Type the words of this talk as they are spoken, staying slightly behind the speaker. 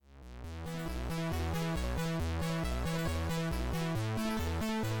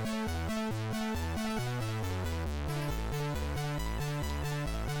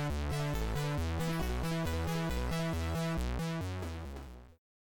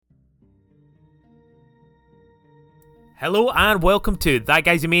Hello and welcome to That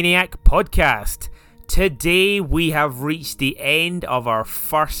Guy's a Maniac podcast. Today we have reached the end of our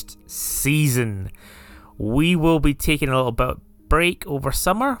first season. We will be taking a little bit break over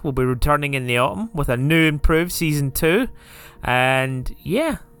summer. We'll be returning in the autumn with a new improved season 2. And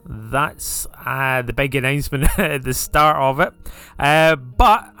yeah, that's the big announcement at the start of it.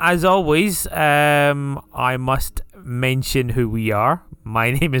 But as always, I must mention who we are.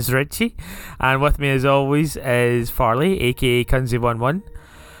 My name is Richie, and with me as always is Farley, aka Kunzi11.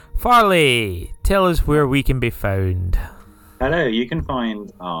 Farley, tell us where we can be found. Hello, you can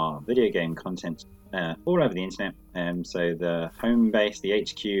find our video game content all over the internet. So the home base, the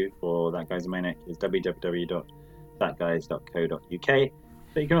HQ for That Guy's a Maniac is www.thatguys.co.uk.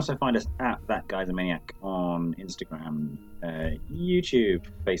 But you can also find us at That Guy's a Maniac on Instagram, YouTube,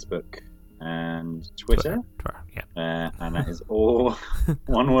 Facebook, and Twitter. Yeah. And that is all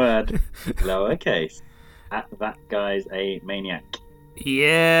one word, lowercase, at That Guy's a Maniac.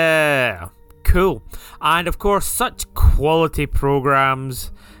 Yeah, cool. And of course, such quality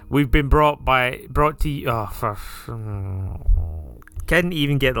programs we've been brought to you. Couldn't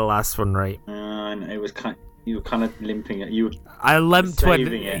even get the last one right. And it was you were kind of limping it. I limped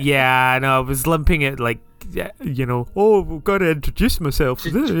when it. Yeah, I know. I was limping it like. Yeah, we've got to introduce myself.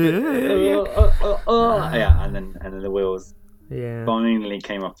 Yeah, and then the wheels finally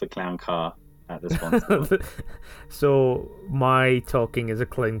came off the clown car at the sponsor. So my talking is a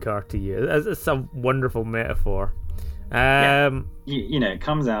clown car to you. It's a wonderful metaphor. It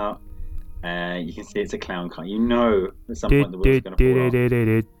comes out. You can see it's a clown car. You know at some point the wheels are going to fall off.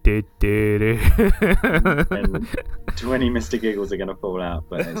 And 20 Mr. Giggles are going to fall out,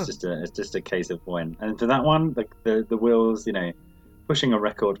 but it's just a case of when. And for that one, the wheels, pushing a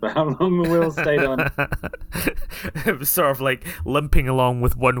record for how long the wheels stayed on. It was sort of like limping along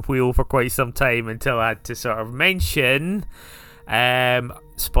with one wheel for quite some time until I had to sort of mention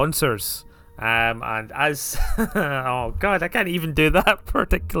sponsors. And as oh god, I can't even do that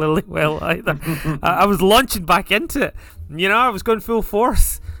particularly well either. I was launching back into it. I was going full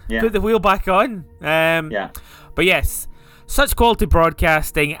force. Yeah. Put the wheel back on. But yes, such quality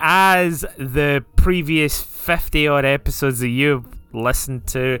broadcasting as the previous 50 odd episodes that you've listened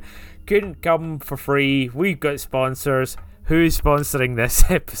to couldn't come for free. We've got sponsors. Who's sponsoring this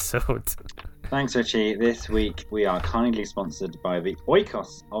episode? Thanks, Richie. This week we are kindly sponsored by the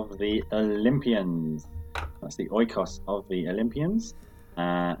Oikos of the Olympians. That's the Oikos of the Olympians.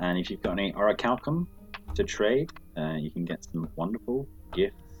 And if you've got any orichalcum to trade, you can get some wonderful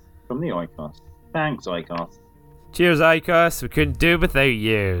gifts from the Oikos. Thanks, Oikos. Cheers, Oikos. We couldn't do it without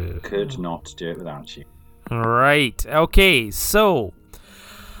you. Could not do it without you. All right. Okay, so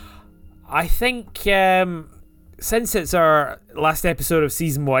I think since it's our last episode of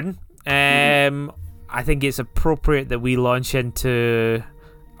Season 1, I think it's appropriate that we launch into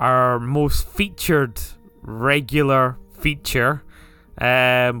our most featured regular feature,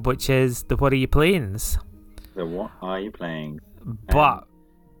 which is the What Are You Playing?s. The What Are You Playing?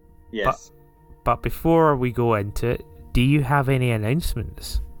 Yes. But before we go into it, do you have any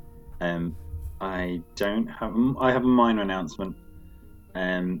announcements? I don't have. I have a minor announcement.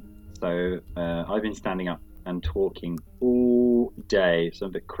 So I've been standing up and talking all day, so I'm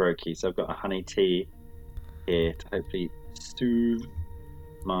a bit croaky. So I've got a honey tea here to hopefully soothe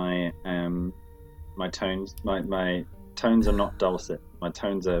my my tones. My tones are not dulcet. My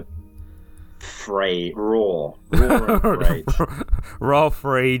tones are raw and frayed. Raw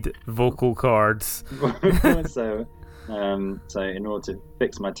frayed vocal cords. So in order to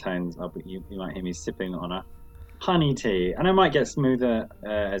fix my tones, you might hear me sipping on a honey tea, and I might get smoother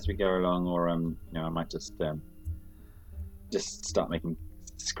as we go along, or I might just start making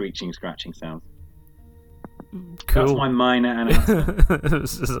screeching, scratching sounds. Cool. That's my minor announcement.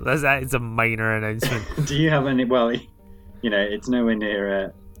 That is a minor announcement. Do you have any? Well, it's nowhere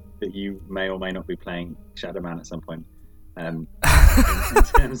near that you may or may not be playing Shadow Man at some point. In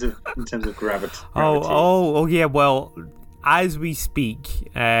terms of gravity. Oh yeah. Well, as we speak,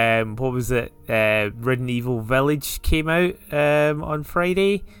 what was it? Resident Evil Village came out on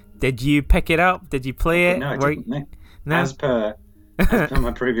Friday. Did you pick it up? Did you play it? No, I didn't. No. As per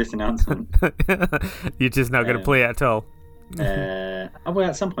my previous announcement. You're just not going to play it at all?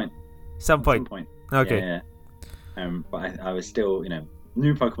 At some point. Some point. Okay. Yeah. But I was still,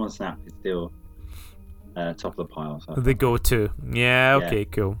 new Pokemon Snap is still top of the pile. So the go-to. Yeah. Okay.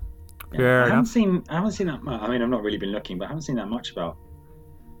 Cool. Yeah. I haven't seen that much. I mean, I've not really been looking, but I haven't seen that much about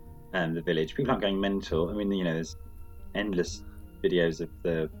the village. People aren't going mental. I mean, there's endless videos of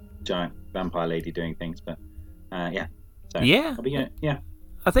the giant vampire lady doing things, but So yeah. I'll be good. Yeah.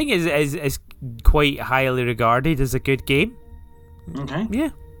 I think it's quite highly regarded as a good game.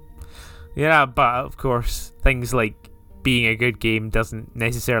 Okay. Yeah, but of course, things like being a good game doesn't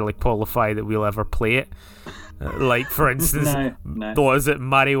necessarily qualify that we'll ever play it. Like, for instance, No. what is it,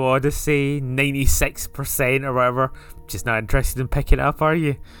 Mario Odyssey, 96% or whatever? Just not interested in picking it up, are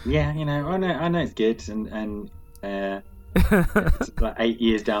you? Yeah, I know it's good, and it's like 8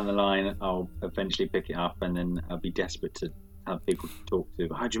 years down the line, I'll eventually pick it up, and then I'll be desperate to have people to talk to.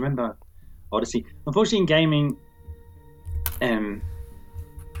 Oh, do you remember Odyssey? Unfortunately, in gaming,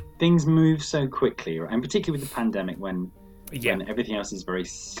 things move so quickly, right? And particularly with the pandemic, when everything else is very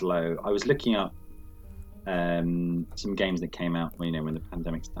slow. I was looking up some games that came out when the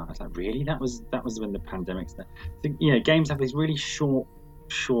pandemic started. I was like, really? That was when the pandemic started. So, games have these really short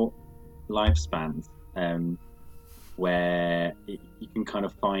lifespans, where you can kind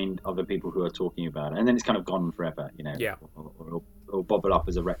of find other people who are talking about it, and then it's kind of gone forever, or bubble up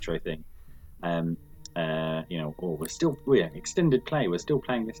as a retro thing. Or we're extended play. We're still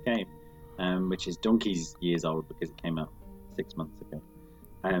playing this game, which is donkey's years old because it came out 6 months ago.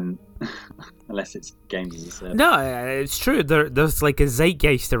 Unless it's games as a service. No, it's true. There's like a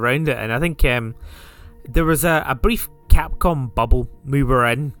zeitgeist around it, and I think there was a brief Capcom bubble we were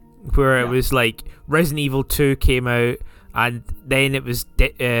in where it was like Resident Evil 2 came out, and then it was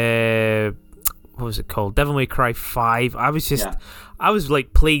what was it called? Devil May Cry 5. I was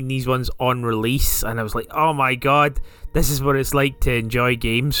like playing these ones on release, and I was like, oh my god, this is what it's like to enjoy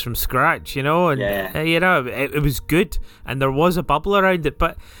games from scratch, and it was good, and there was a bubble around it,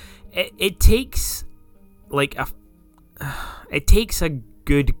 but it takes a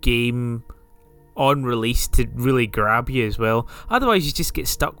good game on release to really grab you as well. Otherwise, you just get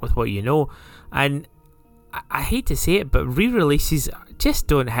stuck with what you know, and I hate to say it, but re-releases just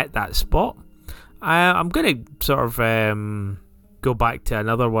don't hit that spot. I'm going to sort of go back to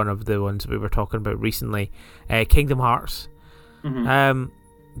another one of the ones we were talking about recently, Kingdom Hearts. Mm-hmm.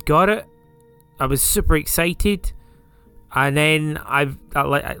 Got it. I was super excited, and then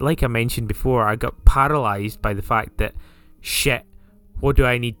like I mentioned before, I got paralysed by the fact that, shit, what do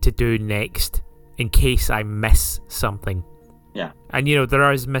I need to do next in case I miss something? Yeah. And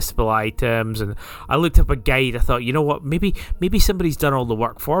there is missable items, and I looked up a guide. I thought, you know what, maybe somebody's done all the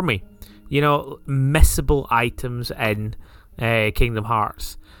work for me. Missable items in Kingdom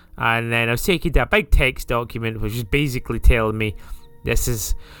Hearts. And then I was taking that big text document, which is basically telling me this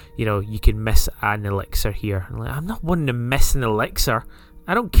is, you can miss an elixir here. I'm not wanting to miss an elixir.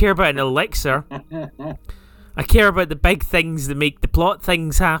 I don't care about an elixir. I care about the big things that make the plot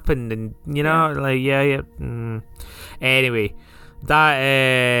things happen, and Anyway,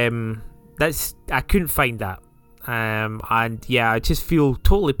 that's I couldn't find that, and I just feel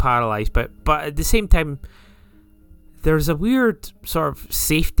totally paralysed. But at the same time, there's a weird sort of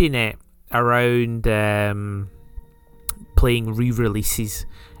safety net around playing re-releases,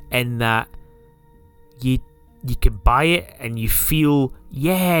 in that you can buy it and you feel,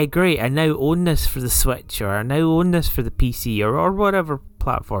 yeah, great, I now own this for the Switch, or I now own this for the PC, or whatever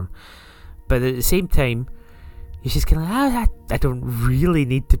platform. But at the same time, you're just kind of like, I don't really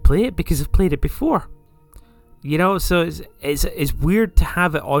need to play it because I've played it before. So it's weird to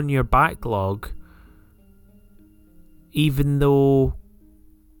have it on your backlog, even though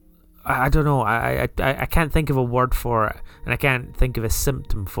I don't know, I can't think of a word for it, and I can't think of a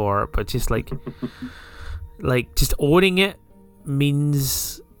symptom for it, but just like just owning it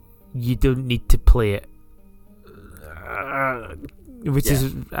means you don't need to play it, which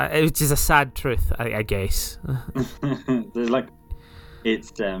is a sad truth, I guess. There's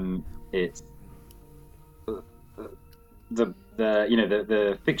it's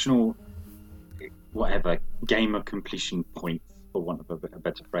the fictional whatever gamer completion points, for want of a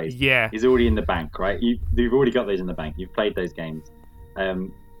better phrase, is already in the bank, right? You've already got those in the bank. You've played those games,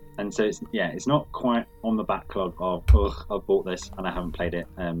 and so it's not quite on the backlog of, I've bought this and I haven't played it,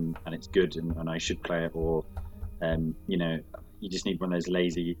 and it's good and I should play it, or you just need one of those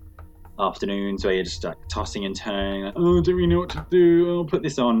lazy afternoons where you're just like tossing and turning, like, oh, don't really know what to do, I'll put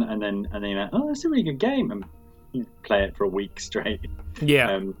this on, and then you're like, oh, that's a really good game, and you play it for a week straight.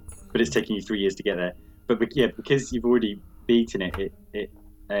 But it's taking you 3 years to get there. But because you've already beaten it,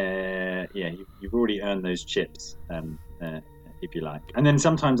 you've already earned those chips, if you like. And then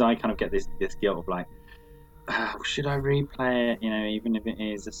sometimes I kind of get this guilt of like, should I replay it? Even if it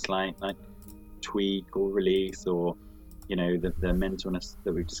is a slight like tweak or release, or the mentalness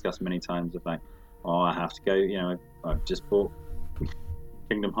that we've discussed many times of like, oh, I have to go. I've just bought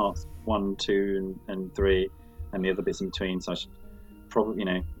Kingdom Hearts 1, 2, and 3, and the other bits in between. So I should probably,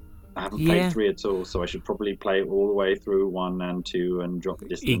 I haven't played 3 at all, so I should probably play all the way through 1 and 2 and drop the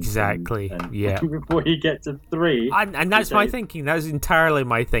distance. Exactly. And yeah. Before you get to 3. And that's my thinking. That's entirely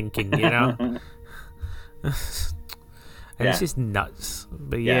my thinking. You know. And it's just nuts.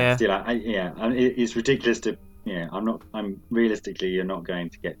 But yeah. Still, it's ridiculous to. Yeah, I'm realistically, you're not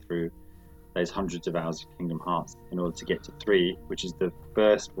going to get through those hundreds of hours of Kingdom Hearts in order to get to 3, which is the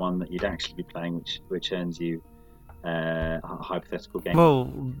first one that you'd actually be playing, which earns you a hypothetical game.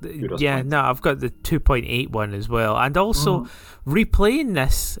 Well, yeah, no, I've got the 2.8 one as well, and also replaying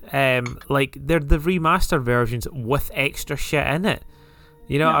this, like they're the remastered versions with extra shit in it.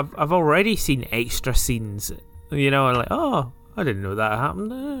 You know, I've already seen extra scenes. You know, and like, oh, I didn't know that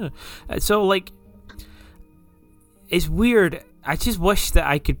happened. So like, it's weird. I just wish that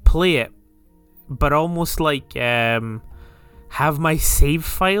I could play it, but almost like have my save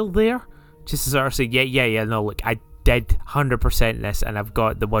file there, just to sort of say, yeah, no, look, I did 100% this, and I've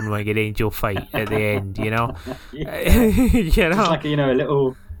got the one-winged angel fight at the end. You know, you know, just like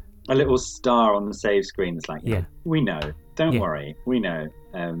a little star on the save screen. It's like, we know. Don't worry, we know.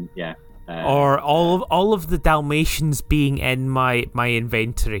 Or all of the Dalmatians being in my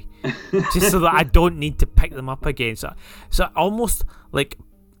inventory, just so that I don't need to pick them up again. So almost like,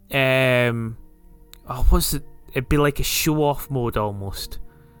 what's it? It'd be like a show-off mode almost.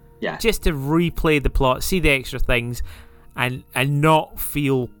 Yeah. Just to replay the plot, see the extra things, and not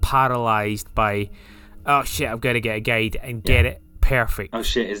feel paralysed by, oh shit, I've got to get a guide and get it perfect. Oh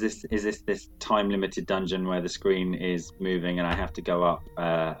shit, is this time limited dungeon where the screen is moving and I have to go up,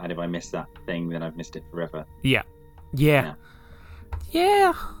 and if I miss that thing then I've missed it forever. Yeah.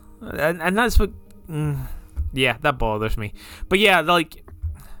 And that's what that bothers me. But yeah, like,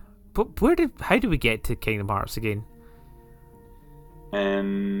 but how do we get to Kingdom Hearts again?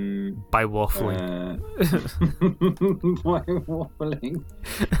 By waffling. By waffling.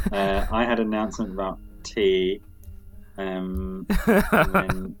 I had an announcement about tea. And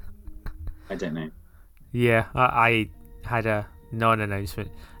then, I don't know. Yeah, I had a non-announcement.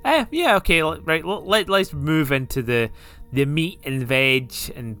 Okay, right. Let's move into the meat and veg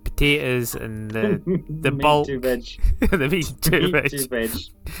and potatoes and the bulk. Meat to veg. The meat to veg. To veg.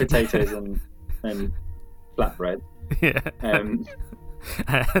 Potatoes and flatbread. Yeah.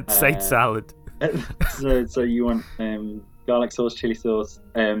 Side salad. So you want garlic sauce, chili sauce,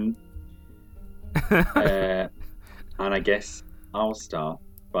 and I guess I'll start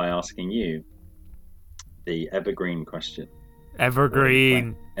by asking you the evergreen question.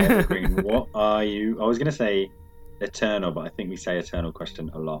 Evergreen. What are you? I was going to say eternal, but I think we say eternal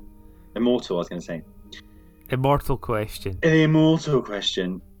question a lot. Immortal, I was going to say. Immortal question. The immortal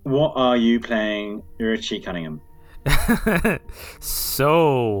question. What are you playing, Richie Cunningham?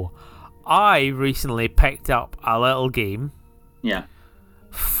 So, I recently picked up a little game. Yeah.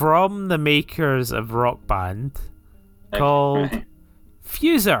 From the makers of Rock Band. Called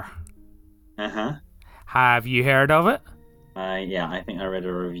Fuser. Have you heard of it? I think I read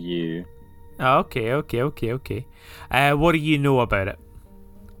a review. Okay. What do you know about it?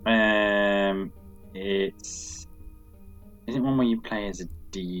 Is it one where you play as a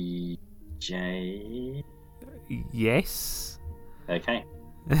DJ? Yes. Okay.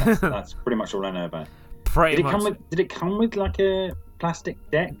 That's pretty much all I know about it. Did it come with like a plastic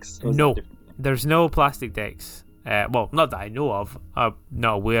decks? No, there's no plastic decks. Well, not that I know of. I'm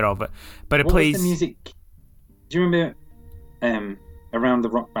not aware of it. But it plays. Was the music? Do you remember? Around the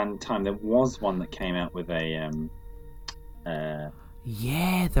Rock Band time, there was one that came out with a.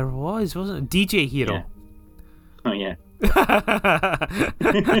 Yeah, there was, wasn't it? DJ Hero. Yeah. Oh yeah. What's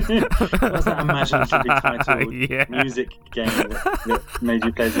that imaginatively titled music game that made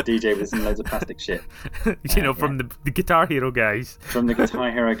you play as a DJ with some loads of plastic shit? From the Guitar Hero guys. From the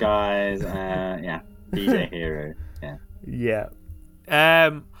Guitar Hero guys, DJ Hero. Yeah.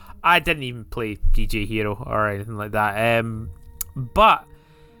 I didn't even play DJ Hero or anything like that. But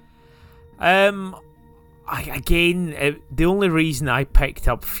the only reason I picked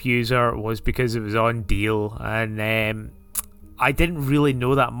up Fuser was because it was on deal, and I didn't really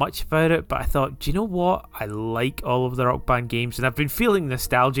know that much about it, but I thought, do you know what? I like all of the Rock Band games, and I've been feeling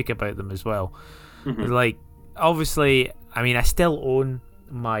nostalgic about them as well. Mm-hmm. Like, obviously, I mean, I still own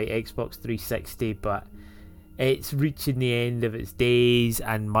my Xbox 360, but it's reaching the end of its days,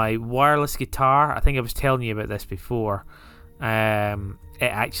 and my wireless guitar, I think I was telling you about this before,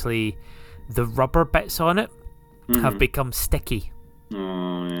 the rubber bits on it have become sticky.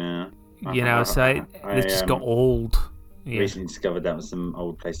 Oh, yeah. So they've just got old. Yeah. Recently discovered that was some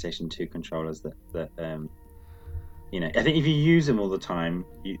old PlayStation 2 controllers that I think if you use them all the time,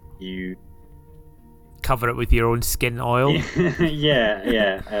 you cover it with your own skin oil.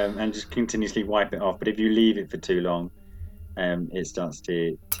 yeah, and just continuously wipe it off. But if you leave it for too long, it starts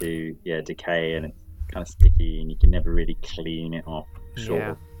to decay, and it's kind of sticky, and you can never really clean it off short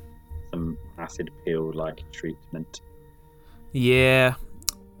of some acid peel like treatment. Yeah,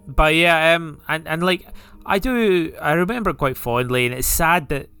 but and like I remember it quite fondly, and it's sad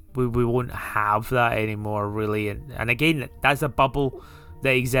that we won't have that anymore, really. And again, that's a bubble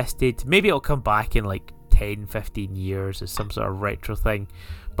that existed. Maybe it'll come back in like 10-15 years as some sort of retro thing,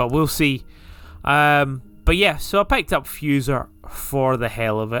 but we'll see. But yeah, so I picked up Fuser for the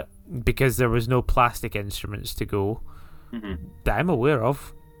hell of it because there was no plastic instruments to go that I'm aware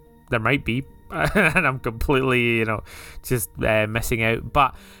of. There might be, and I'm completely, just missing out.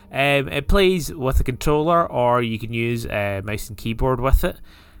 But it plays with a controller, or you can use mouse and keyboard with it.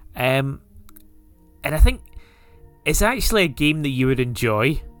 And I think it's actually a game that you would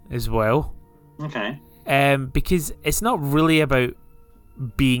enjoy as well. Okay. Because it's not really about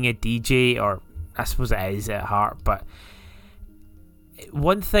being a DJ, or I suppose it is at heart, but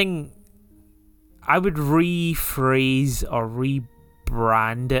one thing I would rephrase or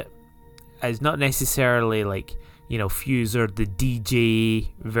rebrand it as not necessarily like, Fuser, the DJ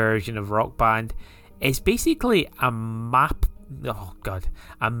version of Rock Band. It's basically a mashup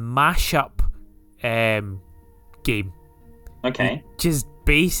game. Okay. Just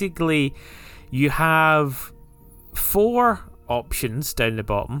basically, you have 4 options down the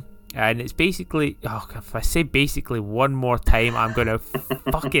bottom, and it's basically, if I say basically one more time, I'm gonna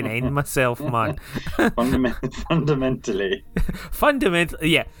fucking end myself, man. Fundamentally,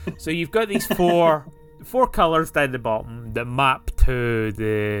 yeah. So you've got these four colors down the bottom that map to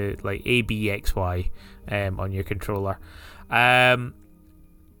the like A, B, X, Y on your controller, and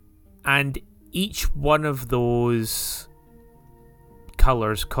each one of those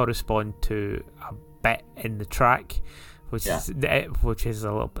colors correspond to a bit in the track, which is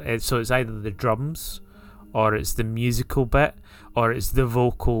a little bit. So it's either the drums, or it's the musical bit, or it's the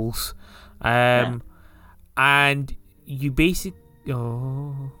vocals, and you basically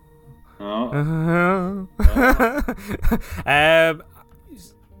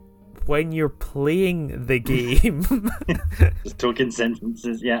when you're playing the game, just talking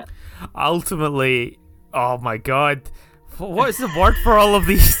sentences, ultimately, oh my god, what is the word for all of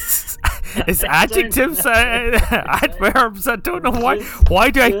these? It's adjectives, adverbs. I don't know why.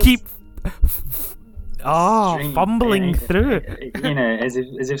 Why do I keep fumbling through it? As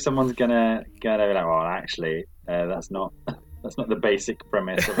if someone's gonna be like, well, actually, that's not the basic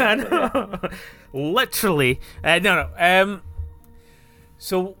premise of it. Literally, no.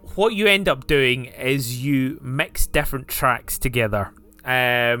 So what you end up doing is you mix different tracks together,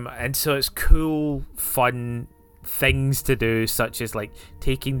 and so it's cool, fun things to do, such as like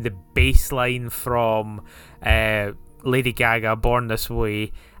taking the bass line from Lady Gaga, Born This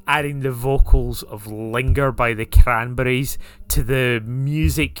Way, adding the vocals of Linger by the Cranberries to the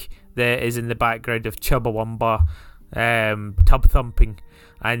music that is in the background of Chumbawamba, tub thumping,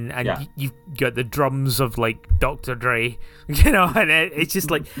 and you've got the drums of like Dr. Dre, and it's just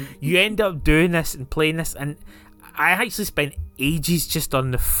like you end up doing this and playing this. And I actually spent ages just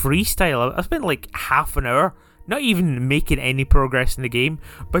on the freestyle. I spent like half an hour not even making any progress in the game,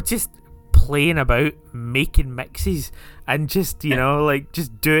 but just playing about, making mixes, and just like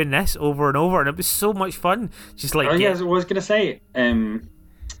just doing this over and over, and it was so much fun. Just like I was gonna say,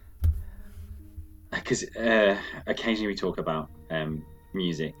 because occasionally we talk about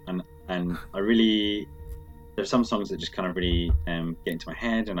music, and I really, there's some songs that just kind of really get into my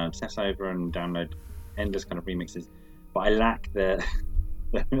head, and I obsess over and download endless kind of remixes, but I lack the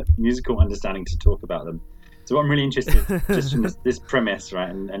musical understanding to talk about them. So what I'm really interested, just from this premise, right,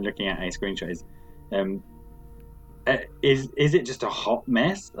 and looking at a screenshot, is it just a hot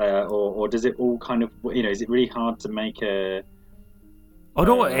mess, or does it all kind of, is it really hard to make a? Oh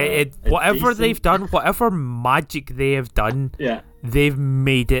no! Whatever they've done, whatever magic they have done, they've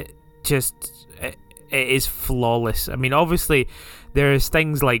made it just. It is flawless. I mean, obviously, there's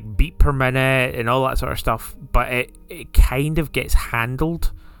things like beat per minute and all that sort of stuff, but it kind of gets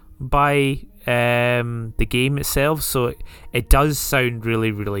handled by the game itself, so it does sound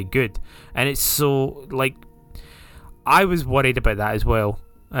really, really good. And it's so, like, I was worried about that as well.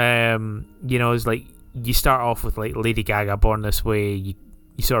 It's like you start off with like Lady Gaga, Born This Way, you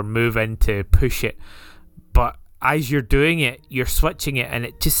sort of move into Push It, but as you're doing it, you're switching it, and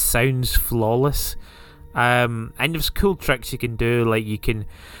it just sounds flawless. And there's cool tricks you can do, like you can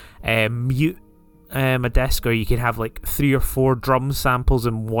mute a disc, or you can have like 3 or 4 drum samples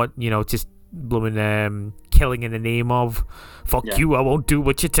in one, just blooming killing in the name of fuck you, I won't do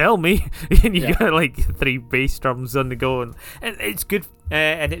what you tell me. And you got like 3 bass drums on the go, and it's good,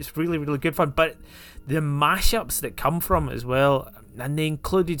 and it's really, really good fun. But the mashups that come from it as well, and they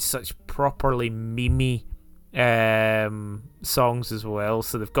included such properly memey songs as well.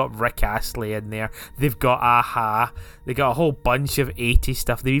 So they've got Rick Astley in there, they've got Aha, they got a whole bunch of 80s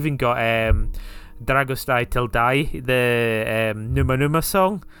stuff. They've even got Dragostea Till Die, the Numa Numa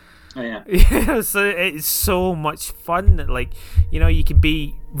song. Oh, yeah. So it's so much fun that, like, you know, you can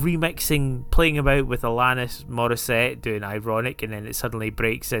be remixing, playing about with Alanis Morissette doing Ironic, and then it suddenly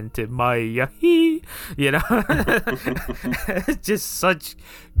breaks into My Yahee, you know. It's just such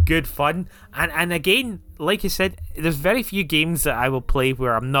good fun. And again, like I said, there's very few games that I will play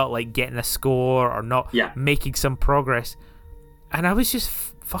where I'm not like getting a score or not making some progress. And I was just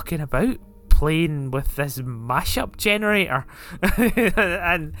fucking about playing with this mashup generator.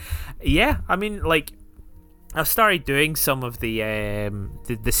 And yeah, I mean, like, I've started doing some of the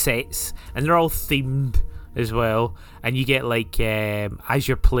sets, and they're all themed as well. And you get like as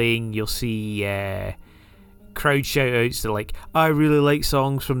you're playing, you'll see crowd shout outs that like, I really like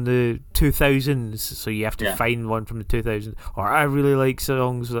songs from the 2000s, so you have to find one from the 2000s, or I really like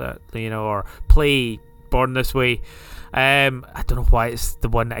songs that, you know, or play Born This Way. I don't know why it's the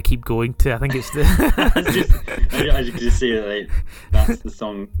one that I keep going to. I think it's the as you can just see, like, that's the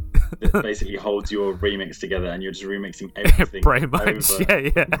song that basically holds your remix together, and you're just remixing everything pretty much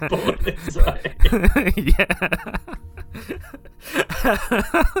over.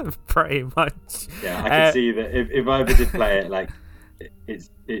 Pretty much. Yeah, I can see that if I ever did play it, like,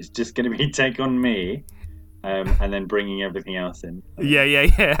 it's just going to be Take On Me, and then bringing everything else in. Yeah.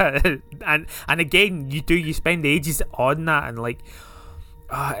 And again, you spend ages on that, and like,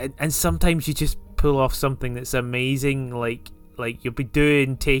 and sometimes you just pull off something that's amazing. Like you'll be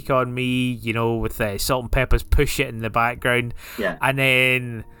doing Take On Me, you know, with Salt and Pepper's Push It in the background, and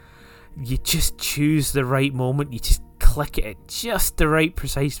then you just choose the right moment. You just click it at just the right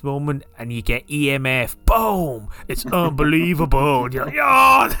precise moment, and you get EMF. Boom! It's unbelievable. And you're like,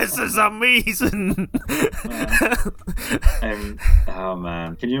 oh, this is amazing. Oh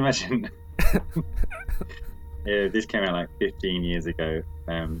man, can you imagine? This came out like 15 years ago,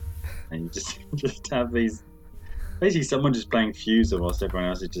 and you just have these. Basically, someone just playing Fuser whilst everyone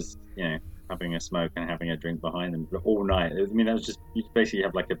else is just, you know, having a smoke and having a drink behind them all night. I mean, that was just, you basically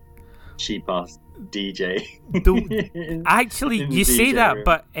have like a cheap ass DJ. Actually, you say that, room.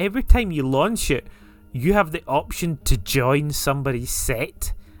 But every time you launch it, you have the option to join somebody's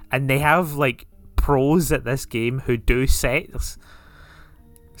set, and they have like pros at this game who do sets,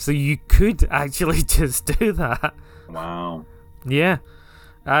 so you could actually just do that. Wow. Yeah.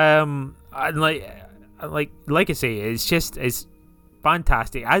 And like I say, it's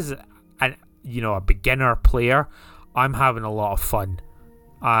fantastic. As a beginner player, I'm having a lot of fun.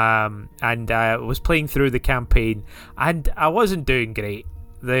 And I was playing through the campaign, and I wasn't doing great.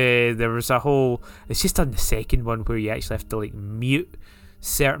 There was a whole, it's just on the second one where you actually have to like mute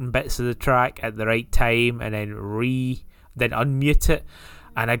certain bits of the track at the right time, and then unmute it.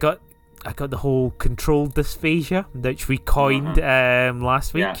 And I got the whole control dysphagia, which we coined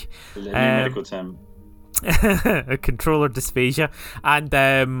last week. Yeah, the new medical term. A controller dysphagia,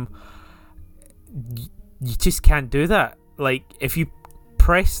 and you just can't do that. Like, if you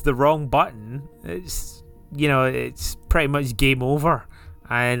press the wrong button, it's pretty much game over.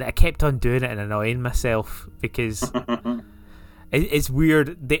 And I kept on doing it and annoying myself because it's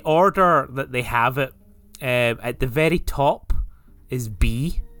weird. The order that they have it, at the very top is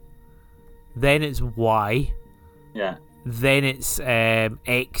B, then it's Y, then it's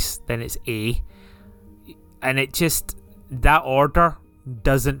X, then it's A. And it just, that order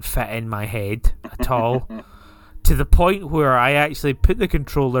doesn't fit in my head at all. To the point where I actually put the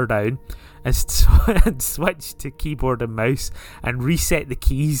controller down and switched to keyboard and mouse and reset the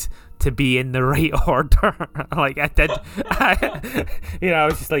keys to be in the right order. Like I did. I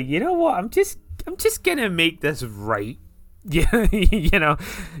was just like, you know what? I'm just gonna make this right. Yeah,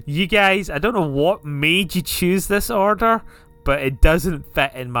 you guys, I don't know what made you choose this order, but it doesn't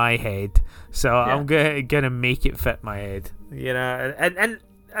fit in my head. So I'm gonna make it fit my head, and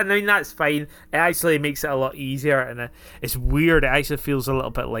I mean, that's fine. It actually makes it a lot easier, and it's weird. It actually feels a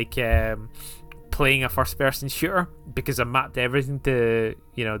little bit like playing a first-person shooter because I mapped everything to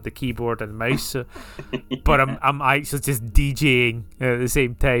the keyboard and mouse. So, but I'm actually just DJing at the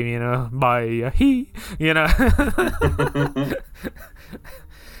same time. My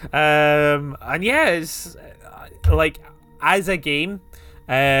and yeah, it's like as a game,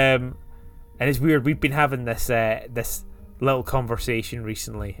 and it's weird. We've been having this little conversation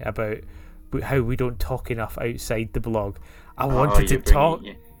recently about how we don't talk enough outside the blog. I wanted to talk.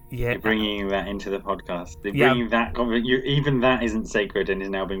 Yeah, you're bringing that into the podcast. Even that isn't sacred and is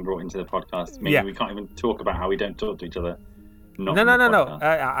now being brought into the podcast. Meaning we can't even talk about how we don't talk to each other. No.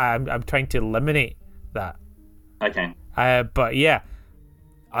 I'm trying to eliminate that. Okay. But yeah,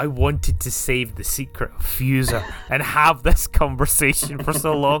 I wanted to save the secret of Fuser and have this conversation for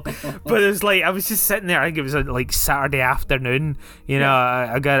so long. But it was like, I was just sitting there, I think it was like Saturday afternoon,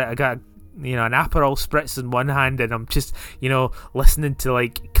 I got an Aperol Spritz in one hand, and I'm just, listening to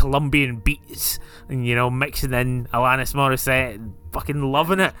like Colombian beats and, mixing in Alanis Morissette and fucking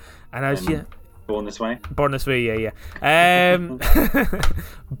loving it. And I was Born This Way? Born This Way, yeah.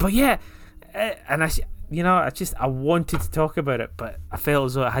 But yeah, and I wanted to talk about it, but I felt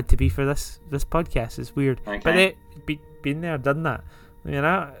as though it had to be for this podcast. It's weird. Okay. But been there, done that.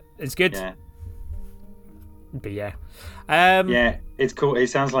 It's good. Yeah. But yeah. Yeah, it's cool. It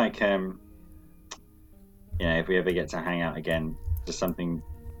sounds like, if we ever get to hang out again, just something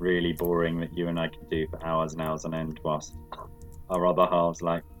really boring that you and I can do for hours and hours on end whilst our other halves,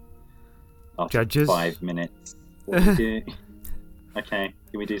 like, after Judges. 5 minutes. What do we do? Okay,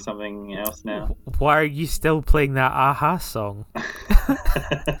 can we do something else now? Why are you still playing that Aha song?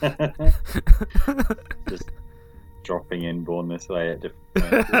 Just dropping in Born This Way at different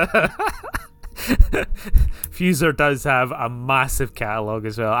points. Fuser does have a massive catalogue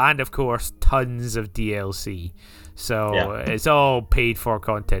as well, and of course tons of DLC, so it's all paid for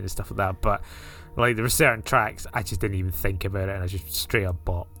content and stuff like that. But like, there were certain tracks I just didn't even think about it, and I just straight up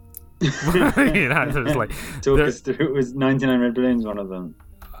bought. It was like, talk us through. It was 99 Red Balloons, one of them.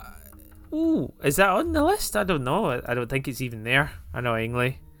 Ooh, is that on the list? I don't know. I don't think it's even there,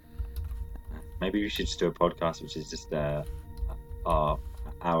 annoyingly. Maybe we should just do a podcast which is just our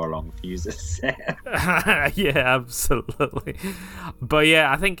hour-long Fuser set. Yeah, absolutely. But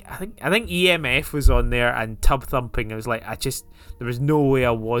yeah, I think EMF was on there, and Tub Thumping. It was like, there was no way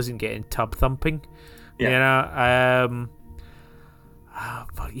I wasn't getting Tub Thumping. Yeah.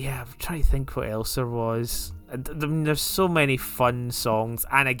 But yeah, I'm trying to think what else there was. There's so many fun songs,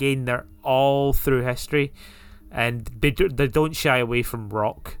 and again, they're all through history, and they don't shy away from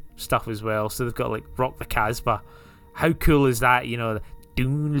rock stuff as well. So they've got like Rock the Casbah. How cool is that? I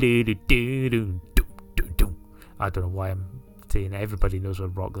don't know why I'm saying it. Everybody knows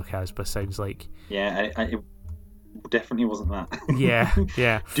what Rock the Casbah sounds like. Yeah, it definitely wasn't that. Yeah.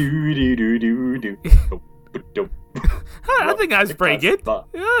 Do. I think that's pretty good.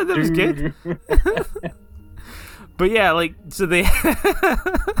 Yeah, that was good. But yeah, like,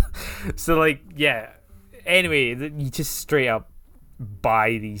 anyway, you just straight up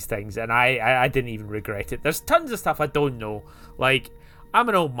buy these things, and I didn't even regret it. There's tons of stuff I don't know. Like, I'm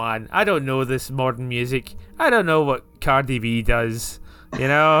an old man. I don't know this modern music. I don't know what Cardi B does.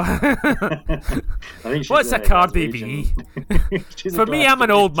 I think what's a Cardi B? For me, I'm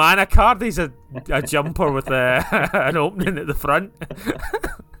an old man. A Cardi's a jumper with an opening at the front.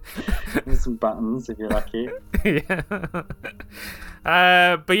 With some buttons if you're lucky. Yeah.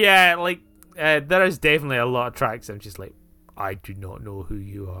 But yeah, like, there is definitely a lot of tracks I'm just like, I do not know who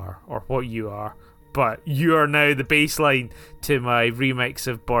you are or what you are, but you are now the baseline to my remix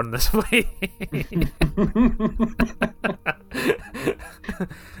of Born This Way.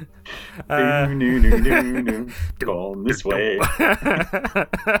 Born This Way.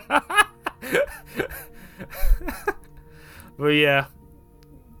 But yeah,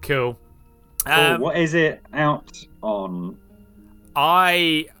 cool. What is it out on?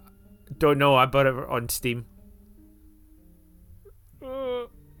 I don't know. I bought it on Steam.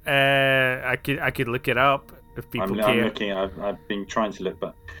 I could look it up if people care. I'm looking. I've been trying to look,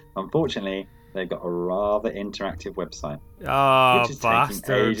 but unfortunately, they've got a rather interactive website. Oh, which is bastards!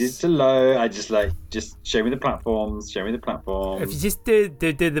 taking ages to load. I just show me the platforms. Show me the platforms. If you just do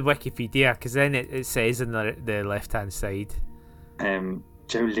the Wikipedia, because then it says on the left hand side.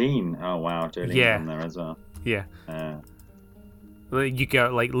 Jolene. Oh wow, Jolene's on there as well. Yeah. You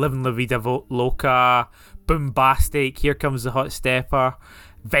got like Livin' La Vida Loca, Boombastic, Here Comes the Hot Stepper,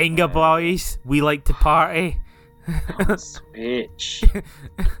 Venga Boys, We Like to Party. Switch.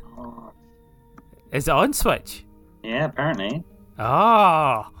 Oh. Is it on Switch? Yeah, apparently.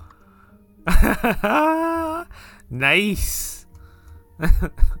 Oh. Nice.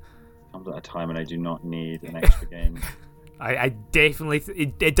 Comes at a time when I do not need an extra game. I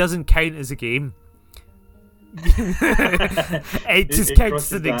definitely... it doesn't count as a game. It just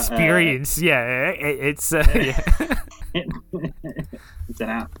counts as an experience. It's it's an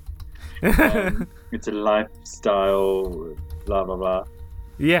app. It's a lifestyle. Blah blah blah.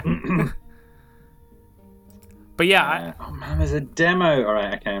 Yeah. But yeah, oh man, there's a demo. All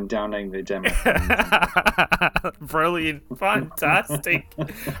right, okay, I'm downloading the demo. Brilliant, fantastic.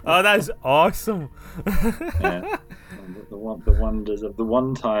 Oh, that's awesome. Yeah. The wonders of the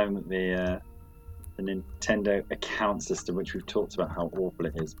one time that the Nintendo account system, which we've talked about how awful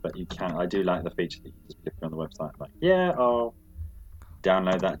it is, but you can. I do like the feature that you just click on the website, like, yeah, I'll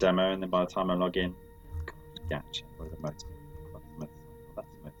download that demo, and then by the time I log in, gotcha.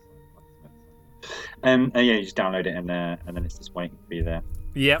 And yeah, you just download it, and then it's just waiting for you there.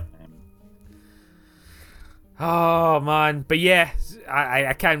 Yep. Oh man, but yeah,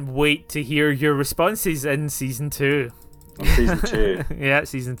 I can't wait to hear your responses in season 2. On season 2. Yeah,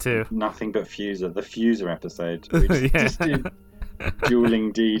 season 2. Nothing but Fuser, the Fuser episode. We just do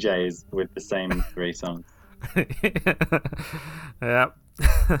dueling DJs with the same 3 songs. Yep.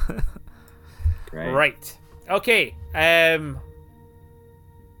 Great. Right. Okay.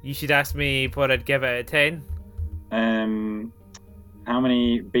 You should ask me what I'd give it out of 10. How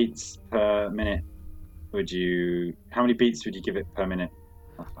many beats per minute would you give it per minute?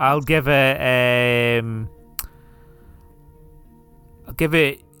 I'll give it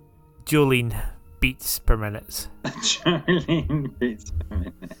Jolene beats per minute. Jolene beats per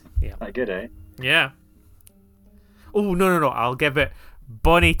minute. Yeah. That good, eh? Yeah. Oh, no. I'll give it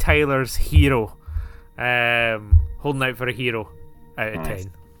Bonnie Tyler's Hero. Holding out for a hero out of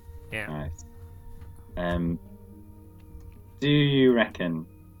 10. Yeah. Nice. Do you reckon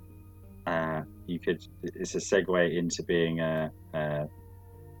you could? It's a segue into being a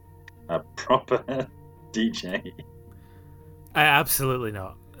proper DJ. Absolutely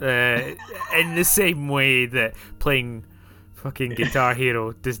not. In the same way that playing fucking Guitar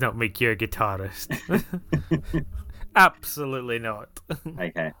Hero does not make you a guitarist. Absolutely not.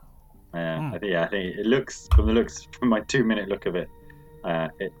 Okay. I think it looks from my 2-minute look of it.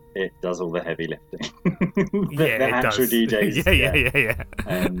 It does all the heavy lifting. the actual does. DJs,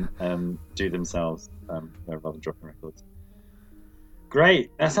 do themselves. They're rather dropping records.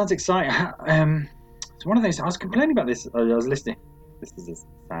 Great, that sounds exciting. It's one of those. I was complaining about this. I was listening. This is a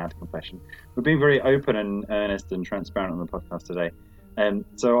sad confession. We're being very open and earnest and transparent on the podcast today.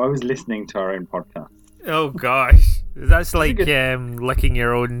 So I was listening to our own podcast. Oh gosh, that's like licking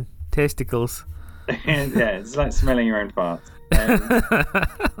your own testicles. Yeah, it's like smelling your own farts.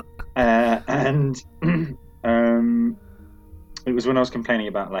 And it was when I was complaining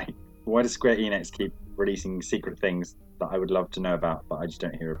about, like, why does Square Enix keep releasing secret things that I would love to know about, but I just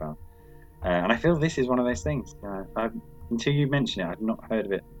don't hear about. And I feel this is one of those things. Until you mention it, I've not heard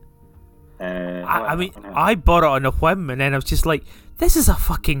of it. I bought it on a whim, and then I was just like, this is a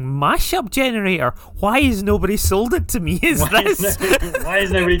fucking mashup generator. Why has nobody sold it to me? Why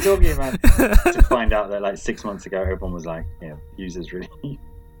is nobody talking about it? To find out that, like, 6 months ago, everyone was like, yeah, Fuser's really...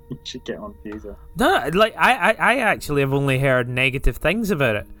 you should get on Fuser. No, like, I actually have only heard negative things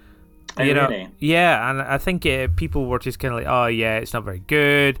about it. Oh, really? Yeah, and I think people were just kind of like, oh yeah, it's not very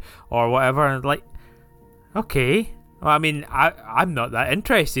good, or whatever, and like, okay. Well, I mean, I'm not that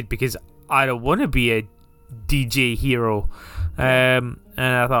interested because I don't want to be a DJ hero. And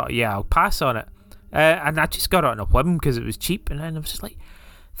I thought, yeah, I'll pass on it. And I just got it on a whim because it was cheap, and then I was just like,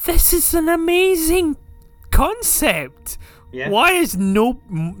 this is an amazing concept. Yeah. Why is not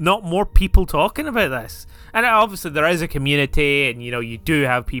more people talking about this? And obviously there is a community, and you do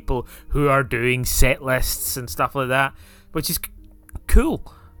have people who are doing set lists and stuff like that, which is cool.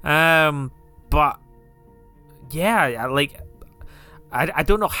 But yeah, like I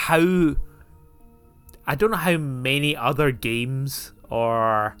don't know how many other games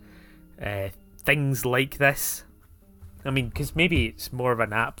or things like this. I mean, because maybe it's more of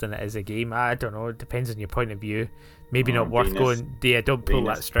an app than it is a game. I don't know. It depends on your point of view. Maybe not worth going. Yeah, don't pull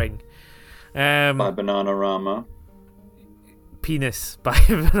that string. By Bananarama. Penis by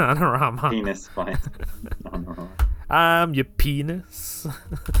Bananarama. Penis by Bananarama. I'm your penis.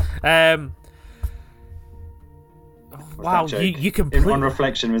 Wow, you completely... On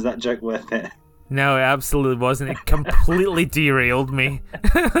reflection, was that joke worth it? No, it absolutely wasn't. It completely derailed me.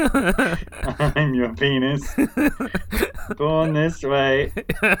 I'm your penis. Born this way.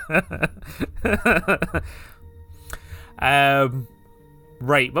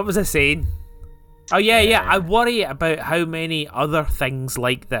 Right, what was I saying? Oh yeah, I worry about how many other things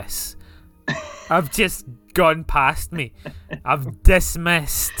like this have just gone past me. I've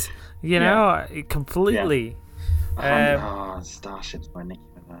dismissed, completely. Starships by Nicki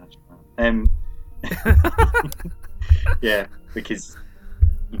Minaj. Yeah, because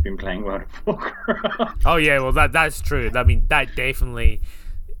you've been playing World of Warcraft. Oh yeah, well that's true. I mean, that definitely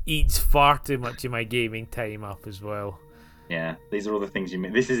eats far too much of my gaming time up as well. Yeah, these are all the things you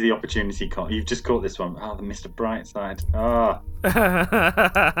mean. This is the opportunity cost. You've just caught this one. Oh, the Mr. Brightside. Oh,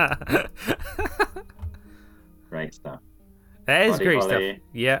 great stuff. It is Buddy great Holly. stuff.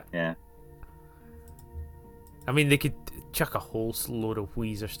 Yeah. Yeah. I mean, they could chuck a whole load of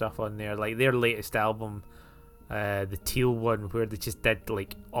Weezer stuff on there, like their latest album, the Teal one, where they just did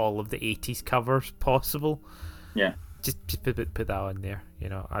like all of the 80s covers possible. Yeah. Just put that on there. You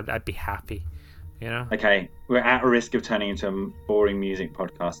know, I'd be happy. You know. Okay, we're at a risk of turning into a boring music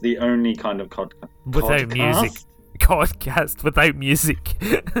podcast. The only kind of without music. Podcast without music.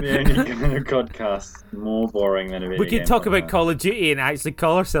 The only kind of podcast more boring than a video We could game talk podcast. about Call of Duty and actually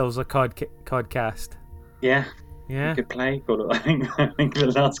call ourselves a codcast. Yeah. Yeah. You could play Call of I think the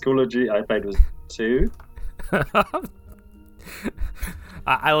last Call of Duty I played was 2.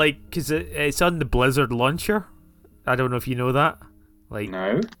 I like because it's on the Blizzard launcher. I don't know if you know that. Like,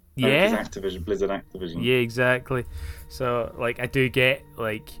 No. yeah, Activision, Blizzard Activision. yeah, exactly. So like, I do get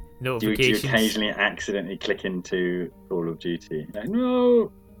like Do notifications. you occasionally accidentally click into Call of Duty? Like,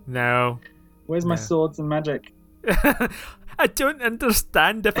 no, No. where's my No. swords and magic? I don't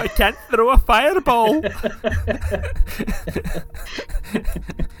understand if I can't throw a fireball.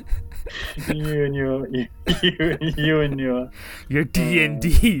 you and your Your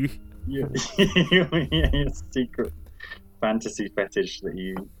D&D. your secret fantasy fetish that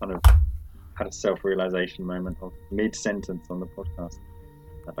you kind of had a self-realization moment of mid-sentence on the podcast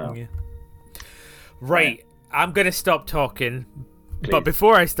about. Yeah. Right, I'm going to stop talking. Please. But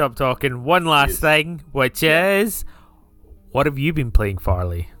before I stop talking, one last Yes. thing, which is, what have you been playing,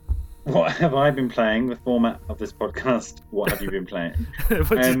 Farley? What have I been playing? The format of this podcast. What have you been playing?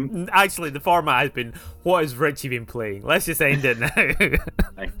 Which is, actually, the format has been, what has Richie been playing? Let's just end it now.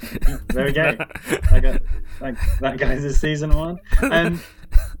 There we go. That guy's a season 1.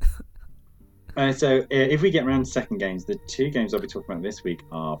 So if we get around to second games, the 2 games I'll be talking about this week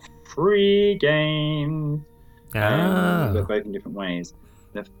are free games. They're both in different ways.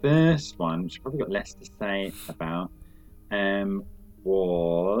 The first one, which I've probably got less to say about,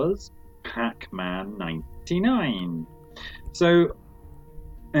 was Pac-Man 99. So,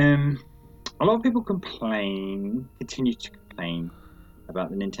 a lot of people continue to complain about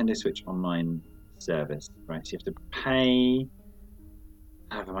the Nintendo Switch Online service, right? So you have to pay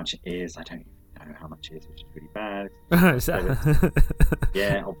however much it is. I don't even know how much it is, which is really bad.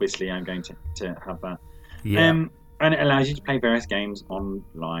 Yeah, obviously I'm going to have that. Yeah. And it allows you to play various games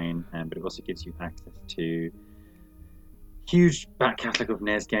online, but it also gives you access to huge back catalogue of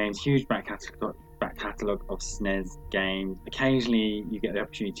NES games, huge back catalogue of SNES games. Occasionally you get the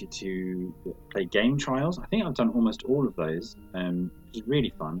opportunity to play game trials. I think I've done almost all of those, which is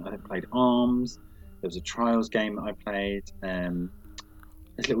really fun. I played ARMS. There was a trials game that I played.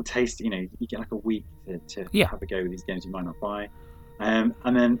 This little taste, you get like a week to have a go with these games you might not buy. And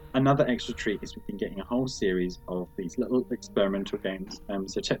then another extra treat is we've been getting a whole series of these little experimental games.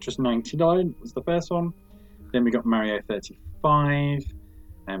 So Tetris 99 was the first one. Then we got Mario 35,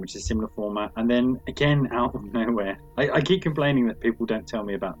 which is a similar format. And then again, out of nowhere, I keep complaining that people don't tell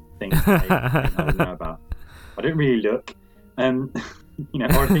me about things I think I would know about. I don't really look. Or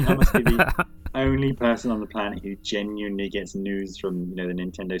I think I must be the only person on the planet who genuinely gets news from the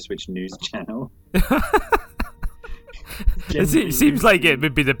Nintendo Switch news channel. It seems like it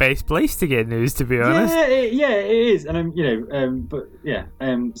would be the best place to get news, to be honest. Yeah, it is, and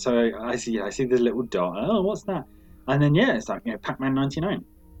so I see the little dot. Oh, what's that? And then it's like Pac-Man 99.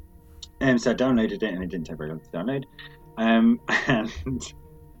 So I downloaded it, and it didn't take very long to download. And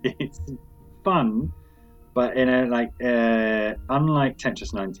it's fun, but unlike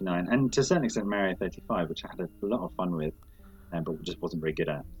Tetris 99, and to a certain extent Mario 35, which I had a lot of fun with, but just wasn't very good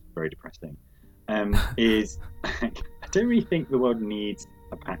at. Very depressing. Is I don't really think the world needs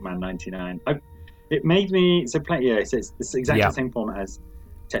a Pac-Man 99. It made me play. So it's exactly the same format as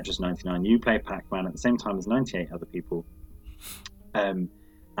Tetris 99. You play Pac-Man at the same time as 98 other people,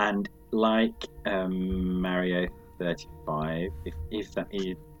 and like Mario 35, if that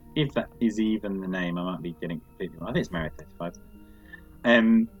is even the name, I might be getting completely wrong. I think it's Mario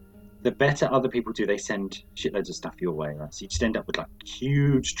 35. The better other people do, they send shitloads of stuff your way, right? So you just end up with like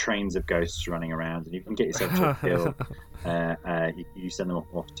huge trains of ghosts running around, and you can get yourself to a kill. You send them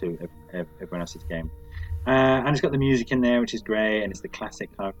off to everyone else's game, and it's got the music in there, which is great, and it's the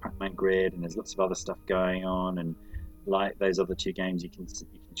classic kind of Pac-Man grid, and there's lots of other stuff going on, and like those other 2 games, you can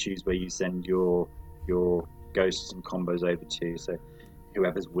choose where you send your ghosts and combos over to. So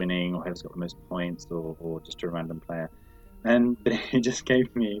whoever's winning or whoever's got the most points, or just a random player. But it just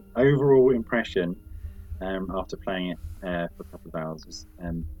gave me overall impression after playing it for a couple of hours.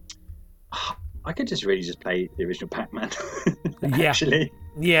 I could just really just play the original Pac-Man. Yeah. Actually,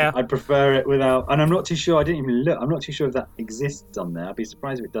 Yeah. I prefer it without. And I'm not too sure. I didn't even look. I'm not too sure if that exists on there. I'd be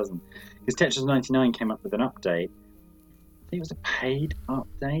surprised if it doesn't. Because Tetris 99 came up with an update. I think it was a paid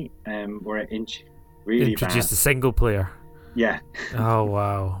update, where it really introduced bad. a single player. Yeah. Oh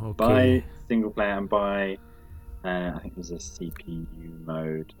wow. Okay. By single player and by I think it was a CPU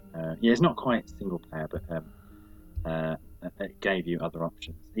mode. Yeah, it's not quite single player, but it gave you other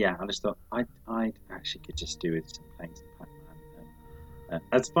options. Yeah, I just thought I actually could just do with some playing some Pac-Man.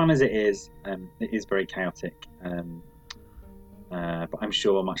 As fun as it is very chaotic. But I'm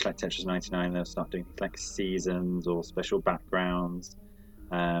sure, much like Tetris 99, they'll start doing things like seasons or special backgrounds,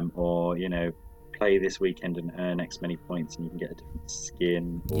 or play this weekend and earn X many points, and you can get a different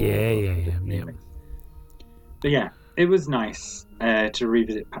skin. Yeah. But yeah, it was nice to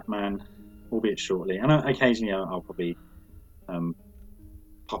revisit Pac-Man, albeit shortly, and occasionally I'll probably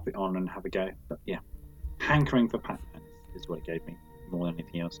pop it on and have a go. But yeah, hankering for Pac-Man is what it gave me more than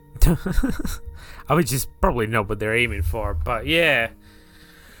anything else. I would just probably know what they're aiming for, but yeah.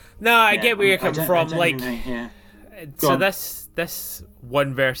 No, I get where you're coming from. So this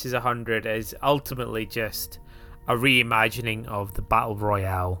 1 versus 100 is ultimately just a reimagining of the Battle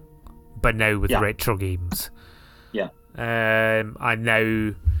Royale, but now with retro games. Yeah. And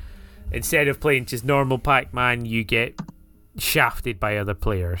now, instead of playing just normal Pac-Man, you get shafted by other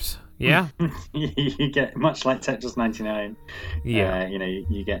players. Yeah. You get, much like Tetris 99. Yeah.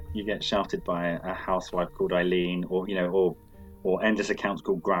 You get shafted by a housewife called Eileen, or endless accounts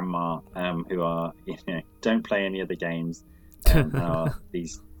called Grandma, who are don't play any other games, are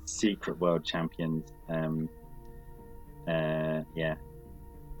these secret world champions. There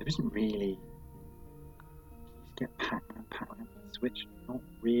isn't really. You get Pac-Man Switch, not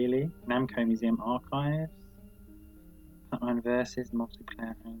really. Namco Museum Archives, Pac-Man Versus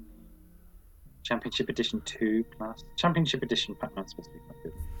multiplayer only. Championship Edition 2 plus. Championship Edition Pac-Man supposed to be quite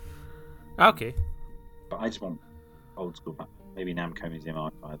good. Okay. But I just want old school Pac-Man. Maybe Namco Museum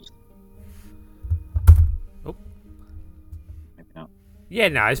Archives. Oh. Maybe not. Yeah,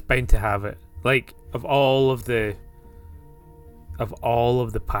 no, it's bound to have it. Like, of all of the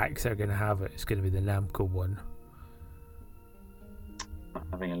packs that are going to have it, it's going to be the Namco one. I'm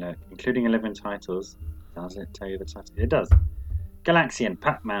having a look. Including 11 titles. Does it tell you the title? It does. Galaxian,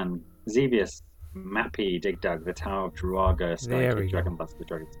 Pac-Man, Xevious, Mappy, Dig Dug, The Tower of Druaga, Sky Kid, Dragon Buster,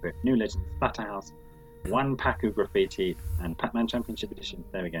 Dragon Spirit, New Legends, Splatterhouse, One Paku Graffiti, and Pac-Man Championship Edition.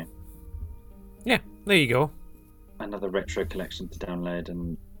 There we go. Yeah, there you go. Another retro collection to download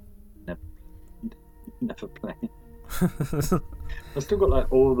and never play. I've still got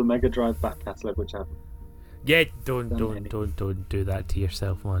like all the Mega Drive back catalogue, which I haven't. Yeah, don't do that to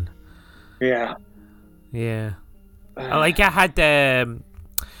yourself, man. Yeah. Yeah. I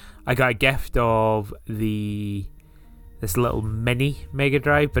got a gift of this little mini Mega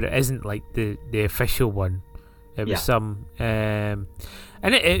Drive, but it isn't like the official one. It was some, and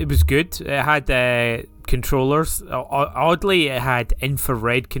it was good. It had controllers. Oddly, it had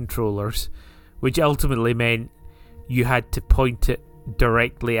infrared controllers, which ultimately meant you had to point it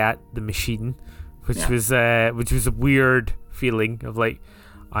directly at the machine, which was a weird feeling of like,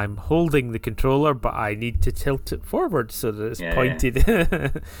 I'm holding the controller, but I need to tilt it forward so that it's pointed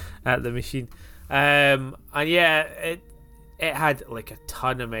at the machine. It had like a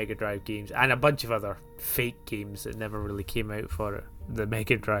ton of Mega Drive games and a bunch of other fake games that never really came out for it. The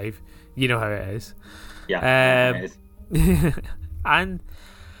Mega Drive, you know how it is. Yeah. It is. And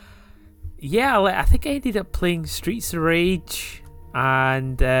I think I ended up playing Streets of Rage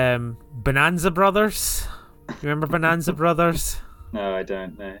and Bonanza Brothers. Remember Bonanza Brothers? No, I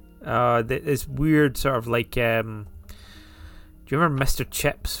don't know. This weird sort of like. Do you remember Mr.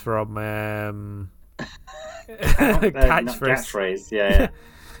 Chips from Catchphrase? Yeah.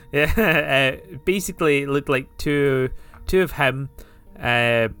 Yeah. Basically, it looked like two of him,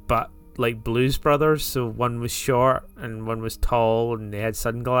 but like Blues Brothers. So one was short and one was tall, and they had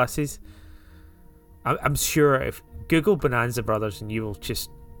sunglasses. I'm sure if Google Bonanza Brothers, and you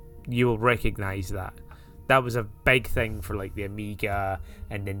will recognize that. That was a big thing for like the Amiga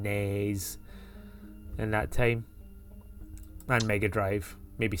and the NES in that time, and Mega Drive,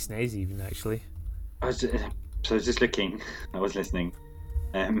 maybe SNES even actually. I was just looking. I was listening.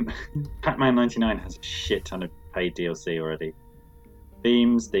 Pac-Man 99 has a shit ton of paid DLC already.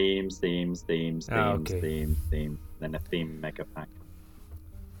 Themes, then a theme mega pack.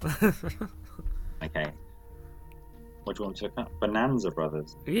 Okay. What do you want to look at? Bonanza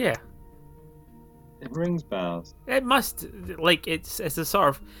Brothers. Yeah. It rings bells. It must, like, it's a sort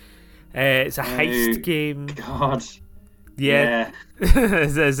of it's a heist game. God. Yeah.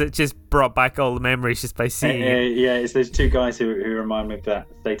 As it just brought back all the memories just by seeing it. Yeah, it's those two guys who remind me of that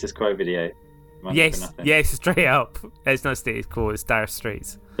Status Quo video. Yes, straight up. It's not Status Quo, it's Dire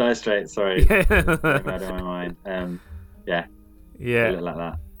Straits. Dire Straits, sorry. Going out of my mind. Yeah. Yeah. They look like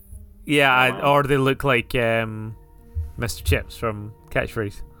that. Yeah, or they look like Mr. Chips from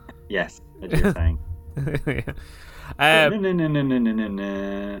Catchphrase. Yes, as you were saying. No.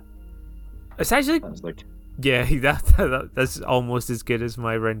 It's actually... That was like... Yeah, that's almost as good as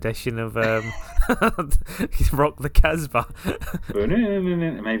my rendition of Rock the Casbah.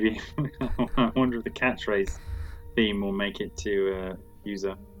 Maybe. I wonder if the catchphrase theme will make it to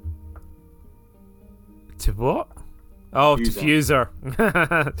Fuser. To what? Oh, Fuser. to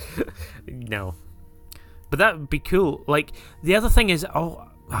Fuser. No. But that would be cool. Like, the other thing is...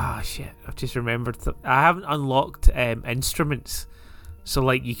 shit. I've just remembered. I haven't unlocked instruments. So,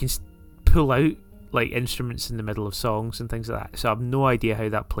 like, you can pull out like instruments in the middle of songs and things like that. So I have no idea how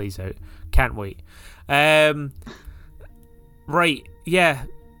that plays out. Can't wait. Right. Yeah.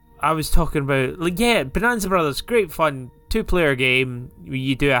 I was talking about... Bonanza Brothers. Great fun. 2-player game.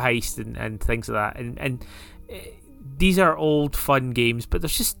 You do a heist and things like that. And these are old fun games, but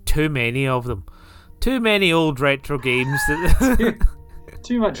there's just too many of them. Too many old retro games.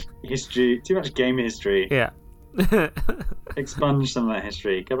 Too much history. Too much game history. Yeah. Expunge some of that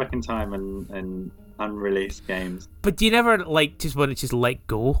history. Go back in time and unreleased games. But do you never just want to just let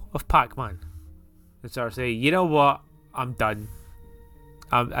go of Pac-Man and sort of say, you know what, I'm done.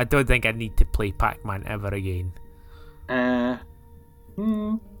 I don't think I need to play Pac-Man ever again. No,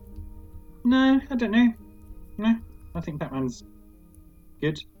 I don't know. No, I think Pac-Man's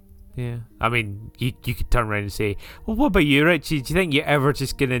good. Yeah, I mean, you could turn around and say, well, what about you, Richie? Do you think you're ever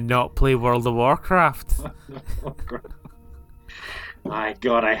just going to not play World of Warcraft? My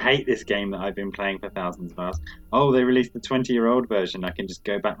God, I hate this game that I've been playing for thousands of hours. Oh, they released the 20-year-old version. I can just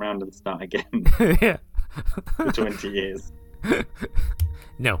go back round and start again. Yeah. For 20 years.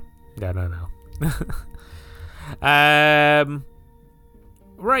 No.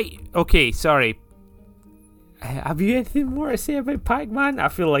 Right, okay, sorry. Have you anything more to say about Pac-Man? I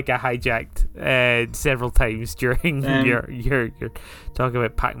feel like I hijacked several times during your talking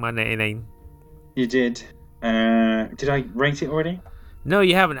about Pac-Man 99. You did. Did I rate it already? No,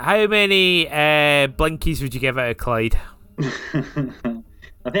 you haven't. How many blinkies would you give out of Clyde?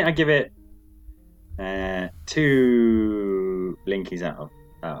 I think I give it 2 blinkies out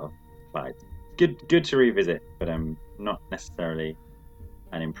of 5. Good to revisit, but not necessarily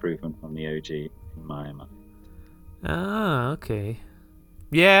an improvement on the OG in my mind. Ah, okay.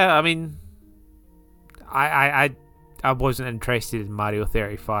 Yeah, I mean, I wasn't interested in Mario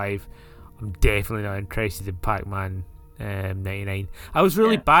 35. I'm definitely not interested in Pac-Man 99. I was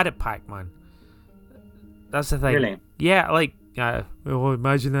really bad at Pac-Man. That's the thing. Really? Yeah, like,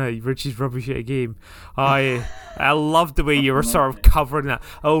 imagine that, Richie's rubbish at a game. I loved the way you were sort of covering that.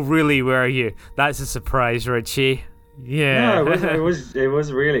 Oh, really, were you? That's a surprise, Richie. Yeah. No, it was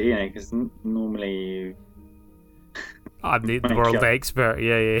really, because normally... I'm the world expert.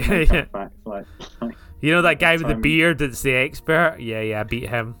 Yeah. Facts, like, you know that guy with the beard that's the expert? Yeah, I beat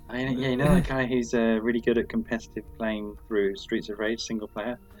him. You know that guy who's really good at competitive playing through Streets of Rage single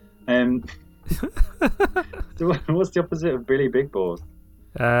player? So what's the opposite of Billy Big Balls?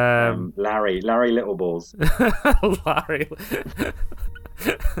 Larry Little Balls. Larry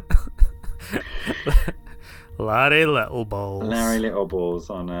Little Balls. Larry Little Balls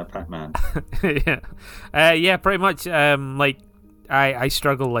on Pac-Man. Yeah, pretty much. Like, I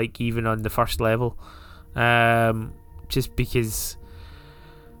struggle, like, even on the first level, just because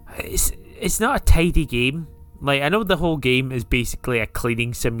it's not a tidy game. Like, I know the whole game is basically a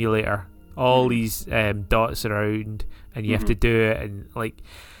cleaning simulator. All these dots around, and you have to do it, and like,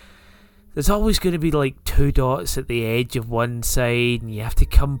 there's always going to be like 2 dots at the edge of one side, and you have to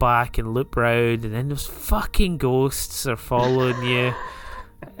come back and loop round, and then those fucking ghosts are following you.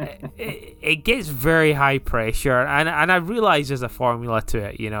 It gets very high pressure, and I realise there's a formula to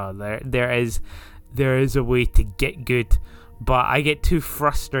it. You know, there is a way to get good, but I get too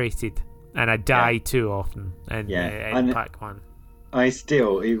frustrated and I die too often. And in Pac-Man, I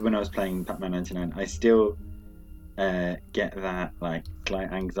still, even when I was playing Pac-Man 99, I still get that like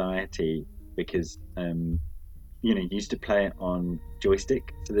slight anxiety because you used to play it on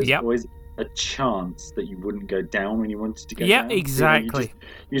joystick, so there's always a chance that you wouldn't go down when you wanted to go down. Yeah, exactly.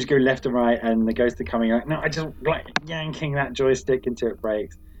 You just go left and right, and the ghosts are coming out. No, I just like yanking that joystick until it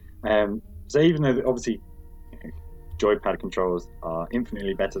breaks. So even though obviously joypad controls are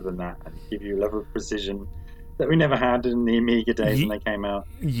infinitely better than that and give you a level of precision that we never had in the Amiga days when they came out.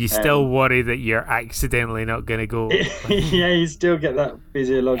 You still worry that you're accidentally not going to go. Yeah, you still get that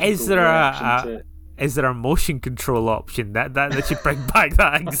physiological reaction to... Is there a motion control option that should bring back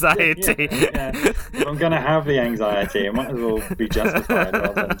that anxiety? Yeah. If I'm going to have the anxiety, it might as well be justified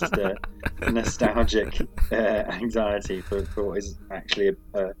rather than just a nostalgic anxiety for what is actually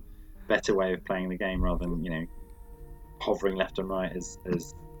a better way of playing the game rather than, hovering left and right as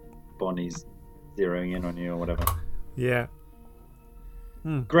Bonnie's zeroing in on you or whatever. Yeah.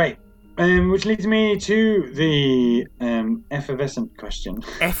 Great. Which leads me to the effervescent question.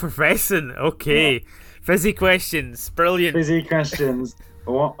 Effervescent, okay. Yeah. Fizzy questions, brilliant. Fizzy questions.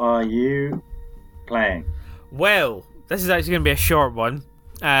 What are you playing? Well, this is actually going to be a short one.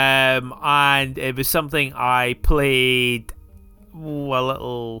 And it was something I played a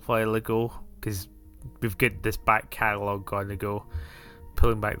little while ago, because we've got this back catalogue on the go,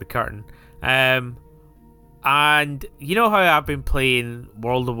 pulling back the curtain. And you know how I've been playing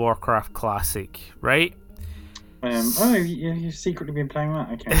World of Warcraft Classic, right? You've secretly been playing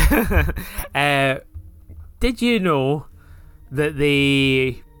that? Okay. Did you know that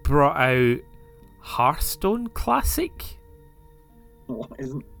they brought out Hearthstone Classic? What,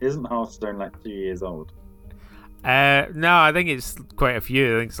 isn't Hearthstone like 2 years old? No, I think it's quite a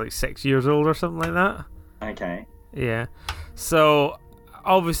few. I think it's like 6 years old or something like that. Okay. Yeah. So...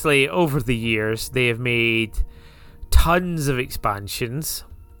 obviously, over the years, they have made tons of expansions,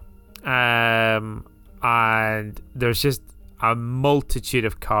 and there's just a multitude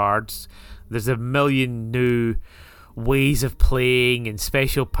of cards. There's a million new ways of playing and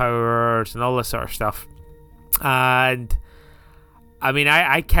special powers and all this sort of stuff. And I mean,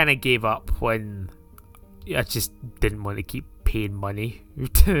 I kind of gave up when I just didn't want to keep paying money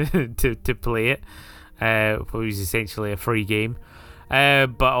to play it. It was essentially a free game.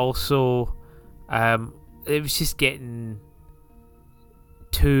 But also, it was just getting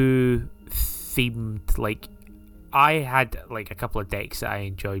too themed. Like, I had like a couple of decks that I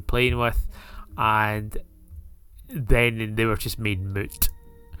enjoyed playing with, and then they were just made moot,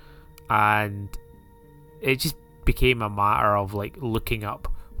 and it just became a matter of like looking up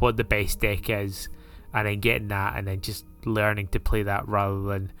what the best deck is, and then getting that, and then just learning to play that rather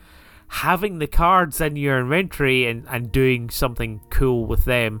than having the cards in your inventory and doing something cool with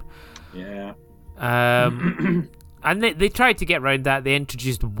them. Yeah. And they tried to get around that. They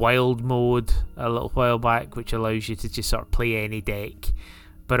introduced wild mode a little while back, which allows you to just sort of play any deck.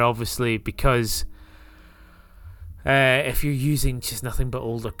 But obviously, because if you're using just nothing but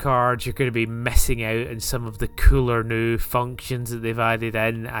older cards, you're going to be missing out on some of the cooler new functions that they've added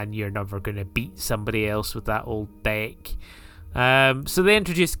in, and you're never going to beat somebody else with that old deck. So they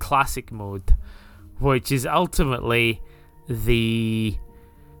introduced classic mode, which is ultimately the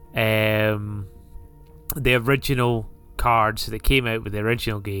original cards that came out with the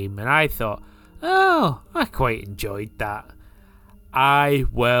original game, and I thought, oh, I quite enjoyed that. I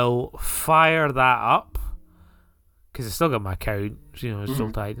will fire that up because I still got my account, it's still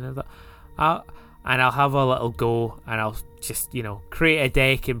tied, and I thought, and I'll have a little go, and I'll just create a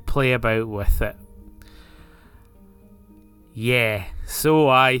deck and play about with it. Yeah, so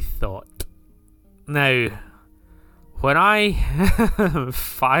I thought. Now, when I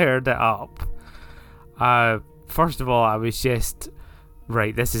fired it up, first of all, I was just,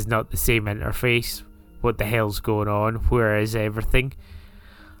 right, this is not the same interface. What the hell's going on? Where is everything?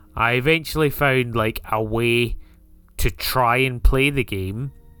 I eventually found like a way to try and play the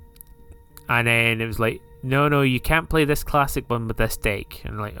game, and then it was like, no, you can't play this classic one with this deck.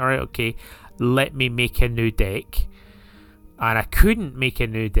 And I'm like, alright, okay, let me make a new deck. And I couldn't make a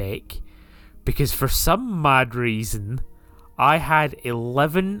new deck because for some mad reason I had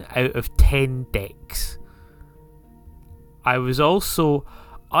 11 out of 10 decks. I was also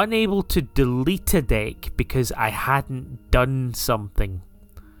unable to delete a deck because I hadn't done something.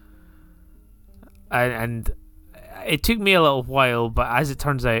 And it took me a little while, but as it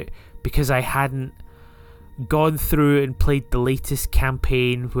turns out, because I hadn't gone through and played the latest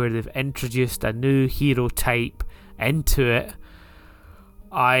campaign where they've introduced a new hero type into it,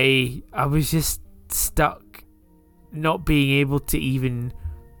 I was just stuck not being able to even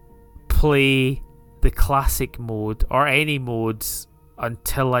play the classic mode or any modes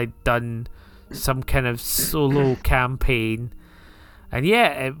until I'd done some kind of solo campaign. And yeah,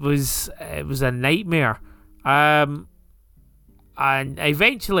 it was a nightmare. And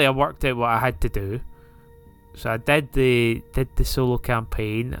eventually I worked out what I had to do. So I did the solo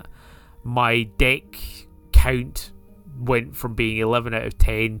campaign. My deck count went from being 11 out of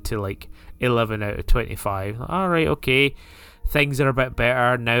 10 to like 11 out of 25. Alright, okay, things are a bit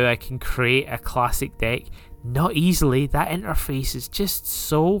better now. I can create a classic deck. not easily. That interface is just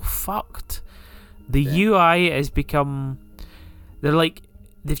so fucked. The UI has become...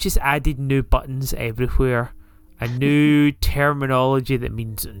 They've just added new buttons everywhere. A new terminology that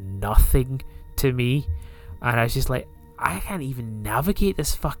means nothing to me. And I was just like, I can't even navigate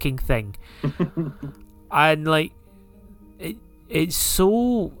this fucking thing. And like, it's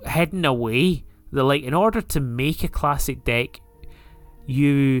so hidden away that like, in order to make a classic deck,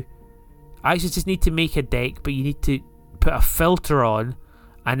 you actually just need to make a deck, but you need to put a filter on,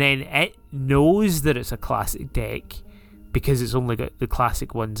 and then it knows that it's a classic deck because it's only got the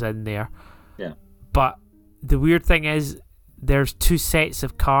classic ones in there. Yeah. But the weird thing is, there's 2 sets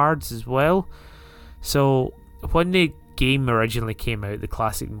of cards as well. So when the game originally came out, the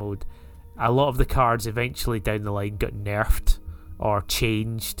classic mode, a lot of the cards eventually down the line got nerfed or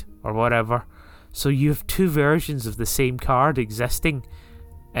changed or whatever. So you have 2 versions of the same card existing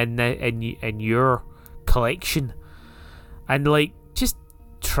in your collection, and like, just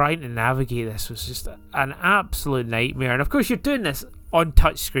trying to navigate this was just an absolute nightmare. And of course, you're doing this on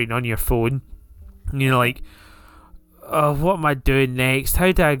touchscreen on your phone. And you're like, oh, what am I doing next?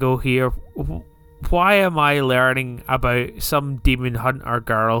 How do I go here? Why am I learning about some demon hunter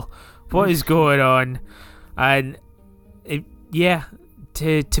girl? What is going on? And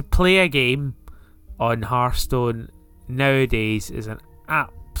to play a game on Hearthstone nowadays is an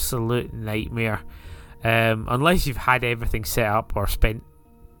absolute nightmare. Unless you've had everything set up or spent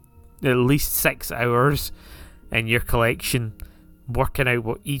at least 6 hours in your collection working out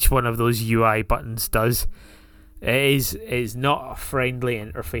what each one of those UI buttons does. It is not a friendly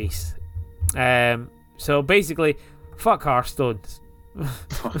interface. So basically, fuck Hearthstone.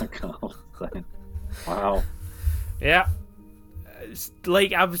 Wow. Yeah. It's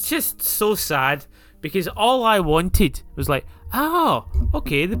like, I was just so sad because all I wanted was like, oh,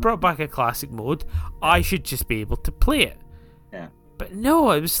 okay, they brought back a classic mode. I should just be able to play it. Yeah. But no,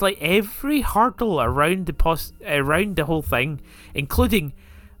 it was like every hurdle around the whole thing, including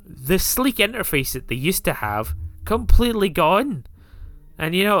the sleek interface that they used to have, completely gone.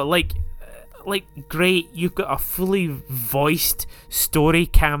 And you know, like great, you've got a fully voiced story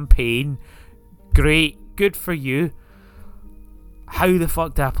campaign. Great, good for you. How the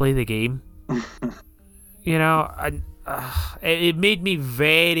fuck do I play the game? You know, and it made me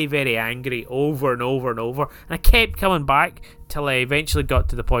very, very angry over and over and over. And I kept coming back till I eventually got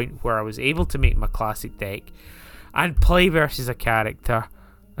to the point where I was able to make my classic deck and play versus a character,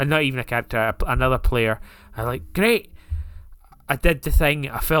 and not even a character, another player. I like, great. I did the thing.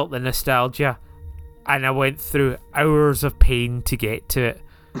 I felt the nostalgia, and I went through hours of pain to get to it.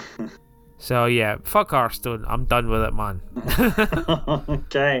 So yeah, fuck Hearthstone. I'm done with it, man.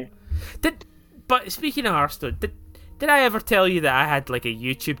 Okay. But speaking of Hearthstone, did I ever tell you that I had like a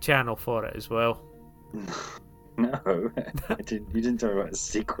YouTube channel for it as well? No, you didn't tell me about a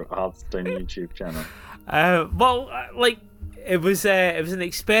secret Hearthstone YouTube channel. Like it was an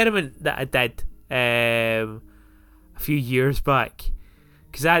experiment that I did a few years back,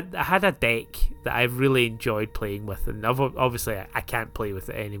 because I had a deck that I really enjoyed playing with, and obviously I can't play with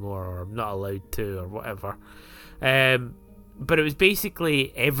it anymore, or I'm not allowed to, or whatever. But it was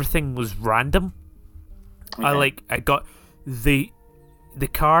basically everything was random. Okay. I got the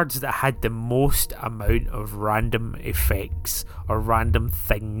cards that had the most amount of random effects or random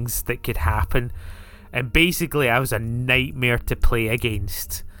things that could happen, and basically I was a nightmare to play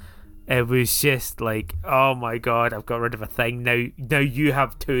against. It was just like, oh my god, I've got rid of a thing. Now you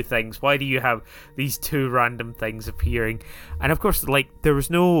have 2 things. Why do you have these 2 random things appearing? And of course, like, there was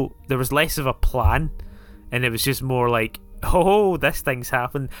less of a plan, and it was just more like, oh, this thing's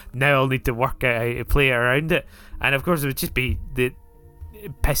happened. Now I'll need to work out how to play around it. And of course, it would just be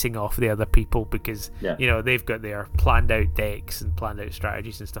pissing off the other people because you know, they've got their planned out decks and planned out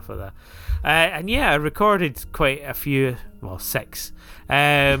strategies and stuff like that. And yeah, I recorded quite a few, well, 6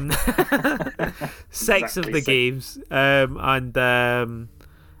 6 of the games, and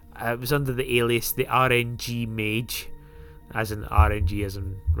it was under the alias the RNG Mage, as in RNG as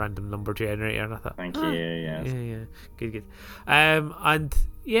in random number generator. And I thought, thank you. Yeah, good. And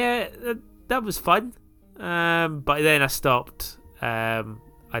yeah, that was fun. But then I stopped. I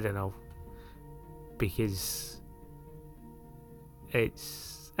don't know, because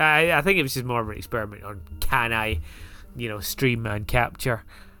it's I think it was just more of an experiment on, can I, you know, stream and capture,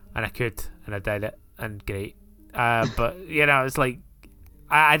 and I could, and I did it, and great. But you know, it's like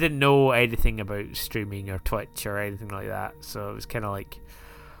I didn't know anything about streaming or Twitch or anything like that, so it was kind of like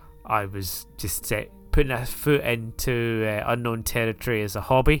I was just putting a foot into unknown territory as a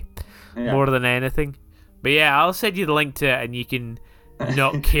hobby more than anything. But yeah, I'll send you the link to it, and you can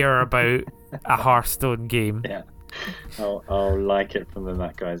not care about a Hearthstone game. Yeah. I'll like it from the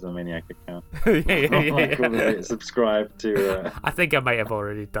That Guy's a Maniac account. Yeah. Subscribe to I think I might have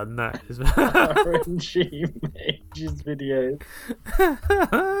already done that as well. RNG Mages videos.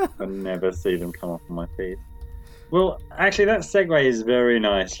 I never see them come up on my feed. Well, actually, that segues very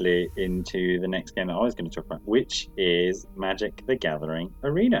nicely into the next game that I was going to talk about, which is Magic: The Gathering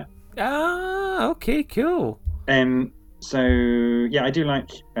Arena. Ah, okay, cool. So yeah, I do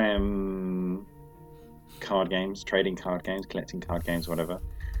like card games, trading card games, collecting card games, whatever.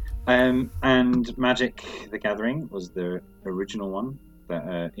 And Magic: The Gathering was the original one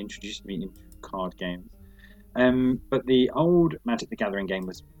that introduced me into card games. But the old Magic: The Gathering game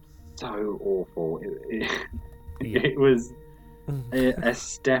was so awful. It was a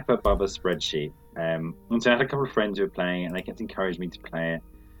step above a spreadsheet. And so I had a couple of friends who were playing it, and they kept encouraging me to play it.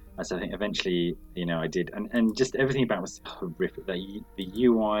 And so I think eventually, I did. And just everything about it was horrific. The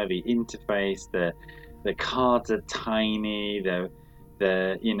UI, the interface, the cards are tiny. They've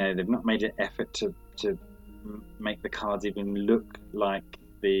not made an effort to make the cards even look like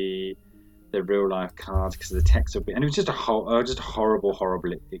the real life cards because the text will be. And it was just a horrible.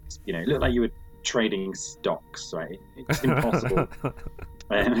 It looked like you were trading stocks, right? It's impossible.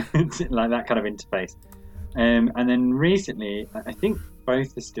 Like that kind of interface. And then recently, I think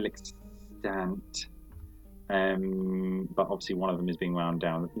both are still extant, but obviously one of them is being wound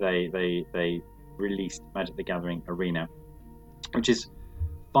down. They released Magic: The Gathering Arena, which is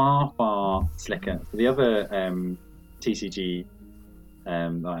far slicker. So the other TCG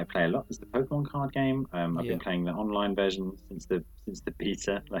that I play a lot is the Pokemon card game. I've been playing the online version since the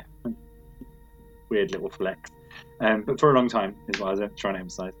beta. Like, weird little flex, but for a long time is what I was trying to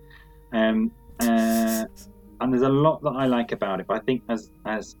emphasize. And there's a lot that I like about it, but I think as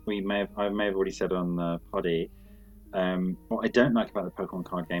I may have already said on the poddy, what I don't like about the Pokemon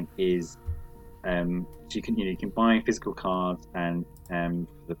card game is so you can buy physical cards, and for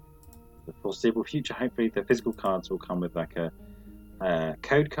the foreseeable future, hopefully the physical cards will come with like a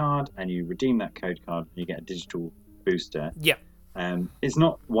code card, and you redeem that code card and you get a digital booster. Yeah. It's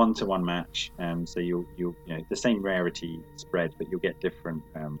not one-to-one match, so you'll the same rarity spread, but you'll get different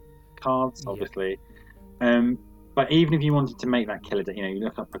cards, obviously. But even if you wanted to make that killer deck, you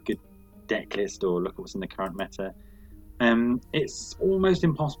look up a good deck list or look at what's in the current meta, it's almost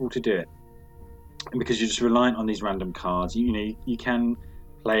impossible to do it because you're just reliant on these random cards. You can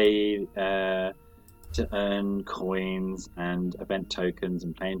play to earn coins and event tokens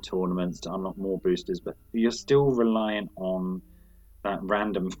and play in tournaments to unlock more boosters, but you're still reliant on that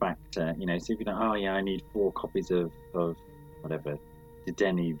random factor. So if you don't, I need 4 copies of whatever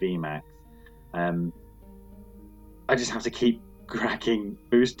Dedenne VMAX, I just have to keep cracking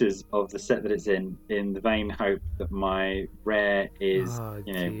boosters of the set that it's in the vain hope that my rare is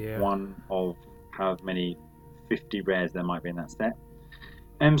one of however many 50 rares there might be in that set.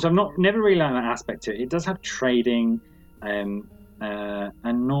 So I'm never really like that aspect to it. It does have trading, and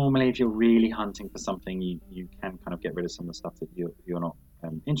normally if you're really hunting for something, you can kind of get rid of some of the stuff that you're not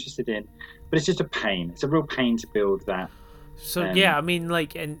interested in. But it's just a pain. It's a real pain to build that. So yeah, I mean,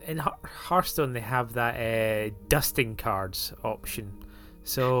 like in Hearthstone, they have that dusting cards option.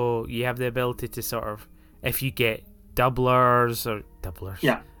 So you have the ability to sort of, if you get doublers.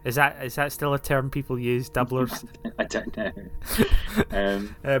 Yeah. Is that still a term people use? Doublers? I don't know.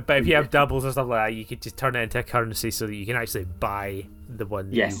 But if you have doubles or stuff like that, you could just turn it into a currency so that you can actually buy the one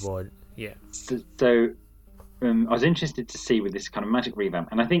that you want. Yeah. So I was interested to see with this kind of Magic revamp,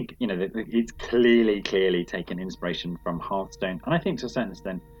 and I think it's clearly taken inspiration from Hearthstone, and I think to a certain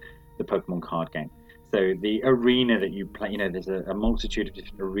extent the Pokemon card game. So the arena that you play, there's a multitude of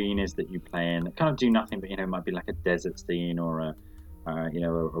different arenas that you play in that kind of do nothing, but it might be like a desert scene or a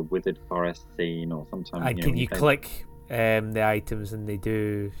withered forest scene, or sometimes you click the items and they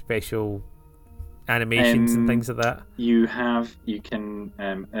do special animations and things like that. You can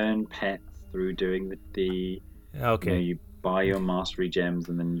earn pets through doing the okay. You buy your mastery gems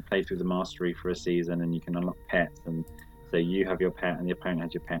and then you play through the mastery for a season and you can unlock pets, and so you have your pet and the opponent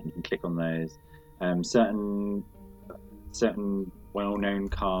has your pet and you can click on those. Certain well-known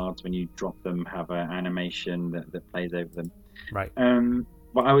cards, when you drop them, have an animation that plays over them. Right.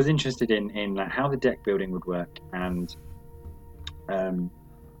 But I was interested in like how the deck building would work, and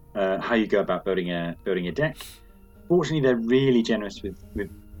how you go about building a deck. Fortunately, they're really generous with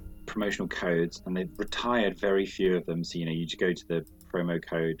promotional codes, and they've retired very few of them. So you just go to the promo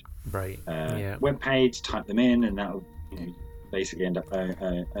code webpage, type them in, and that'll basically end up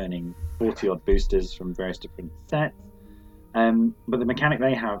earning 40 odd boosters from various different sets. But the mechanic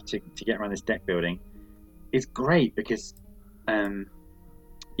they have to get around this deck building is great, because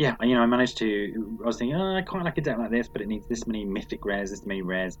yeah, I managed to. I was thinking, oh, I quite like a deck like this, but it needs this many mythic rares, this many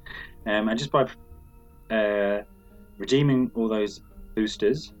rares, and just by redeeming all those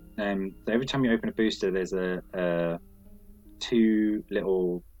boosters. So every time you open a booster, there's a two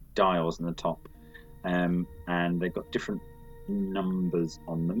little dials on the top, and they've got different numbers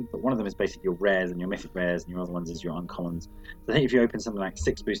on them. But one of them is basically your rares and your mythic rares, and your other ones is your uncommons. So I think if you open something like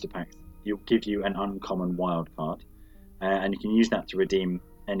 6 booster packs, you'll give you an uncommon wild card, and you can use that to redeem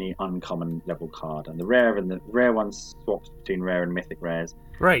any uncommon level card. And the rare ones swaps between rare and mythic rares.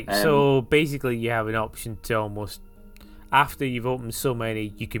 Right. So basically, you have an option to almost, after you've opened so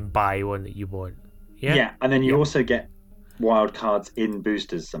many, you can buy one that you want. Yeah. Yeah, and then you also get wild cards in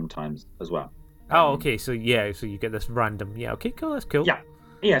boosters sometimes as well. Oh, okay. So you get this random. Yeah. Okay. Cool. That's cool.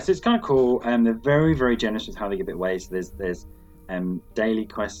 Yeah. So it's kind of cool. They're very, very generous with how they give it away. So there's daily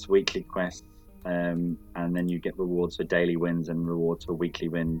quests, weekly quests, and then you get rewards for daily wins and rewards for weekly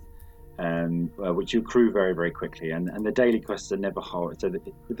wins, which you accrue very, very quickly. And the daily quests are never hard. So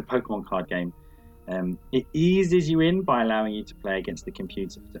with the Pokemon card game, it eases you in by allowing you to play against the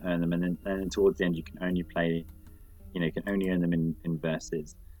computer to earn them, and then towards the end you can only play, you can only earn them in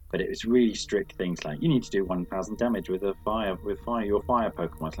verses. But it was really strict things like you need to do 1,000 damage with your fire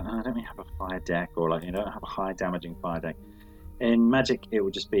Pokemon. It's like, I don't really have a fire deck, or like, don't have a high damaging fire deck. In Magic, it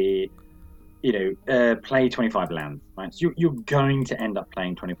would just be, play 25 lands. Right, so you're going to end up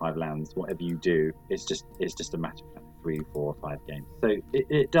playing 25 lands, whatever you do. It's just a matter of 3, 4, 5 games. So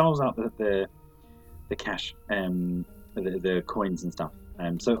it delves out the cash, the coins and stuff.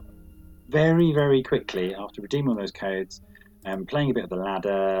 So very, very quickly after redeeming all those codes, playing a bit of the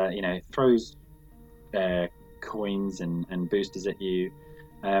ladder, throws coins and boosters at you.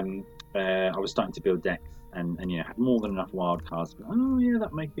 I was starting to build decks and had more than enough wild cards. Oh yeah,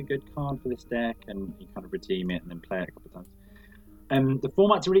 that makes a good card for this deck, and you kind of redeem it and then play it a couple of times. The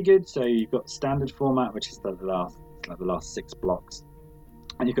format's really good. So you've got standard format, which is the last 6 blocks,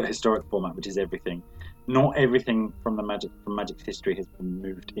 and you've got historic format, which is everything. Not everything from Magic's history has been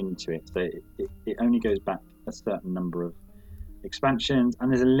moved into it. So it only goes back a certain number of expansions, and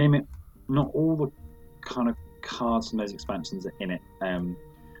there's a limit. Not all the kind of cards from those expansions are in it, and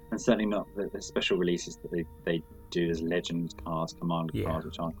certainly not the special releases that they do as Legends cards, Commander cards,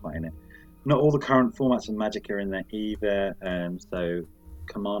 which aren't quite in it. Not all the current formats of Magic are in there either. So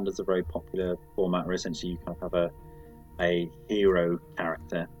Commander's a very popular format where essentially you kind of have a hero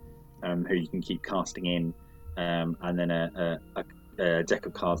character who you can keep casting in, and then a deck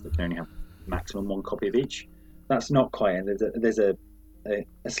of cards that can only have maximum 1 copy of each. That's not quite in. There's a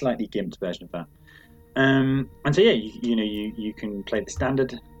slightly gimped version of that. And so you can play the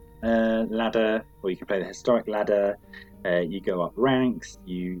standard ladder, or you can play the historic ladder. You go up ranks.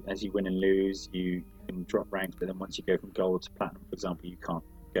 As you win and lose, you can drop ranks. But then once you go from gold to platinum, for example, you can't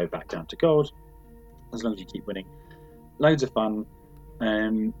go back down to gold as long as you keep winning. Loads of fun.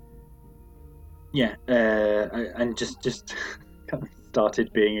 And just kind of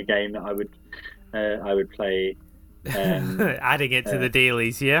started being a game that I would play. Adding it to the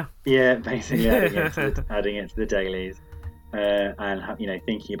dailies, yeah. Yeah, basically adding it to the dailies, and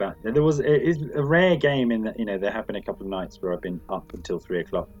thinking about it's a rare game in that there have been a couple of nights where I've been up until 3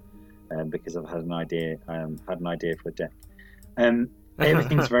 o'clock, because I've had an idea for a deck.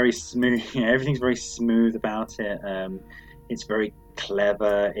 Everything's very smooth. Everything's very smooth about it. It's very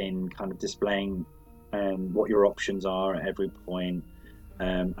clever in kind of displaying what your options are at every point.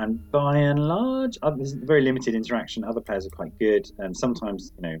 And by and large, there's very limited interaction. Other players are quite good.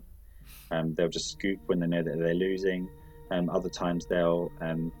 Sometimes, they'll just scoop when they know that they're losing. Other times they'll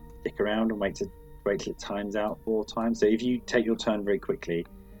stick around and wait till it times out 4 times. So if you take your turn very quickly,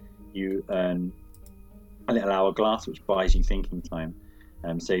 you earn a little hourglass, which buys you thinking time.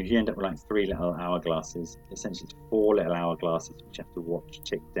 So if you end up with like 3 little hourglasses, essentially it's 4 little hourglasses which you have to watch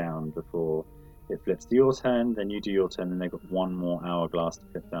tick down before it flips to your turn. Then you do your turn, and they've got 1 more hourglass to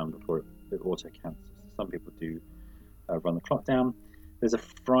flip down before it auto counts. Some people do run the clock down. There's a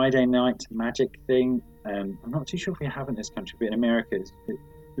Friday night Magic thing. I'm not too sure if we have in this country, but in America it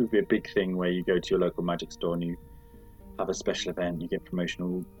would be a big thing where you go to your local Magic store and you have a special event. You get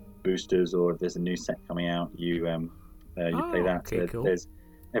promotional boosters, or if there's a new set coming out, you play that. Okay, cool. There's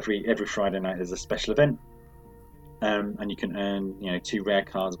every Friday night there's a special event, and you can earn 2 rare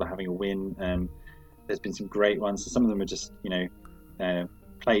cards by having a win. There's been some great ones. So some of them are just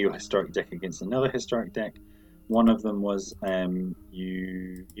play your historic deck against another historic deck. One of them was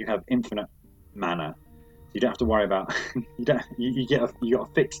you have infinite mana, so you don't have to worry about you got a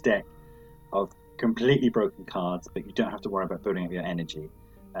fixed deck of completely broken cards, but you don't have to worry about building up your energy.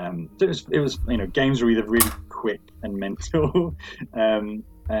 So it was games were either really quick and mental,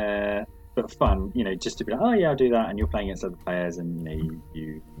 but fun. Just to be like, oh yeah, I'll do that, and you're playing against other players, and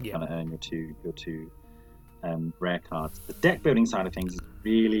you kind of earn your two rare cards. The deck building side of things is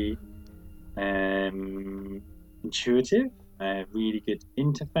really intuitive. Really good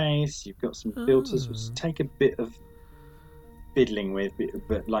interface. You've got some filters which take a bit of fiddling with,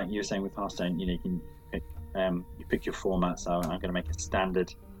 but like you were saying with Hearthstone, you can pick your format. So I'm going to make a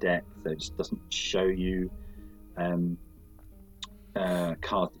standard deck, so it just doesn't show you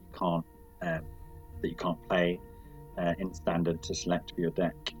cards that you can't play in standard to select for your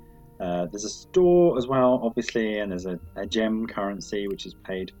deck. There's a store as well, obviously, and there's a gem currency which is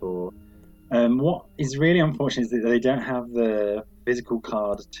paid for. What is really unfortunate is that they don't have the physical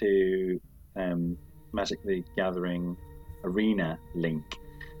card to Magic the Gathering Arena link.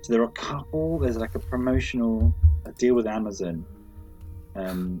 So there are a couple. There's like a promotional deal with Amazon.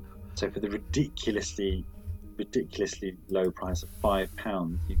 So for the ridiculously low price of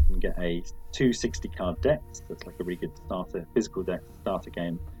 £5, you can get a 260 card deck. That's like a really good physical deck starter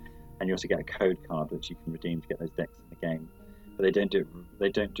game, and you also get a code card which you can redeem to get those decks in the game. But they don't do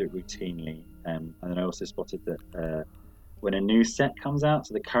it routinely. And then I also spotted that when a new set comes out,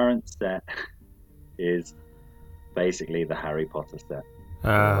 so the current set is basically the Harry Potter set.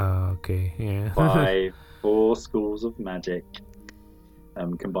 Okay, yeah. 4 schools of magic,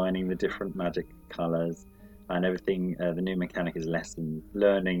 combining the different magic colours and everything. The new mechanic is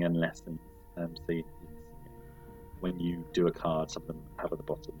learning and lessons. So when you do a card, some of them have at the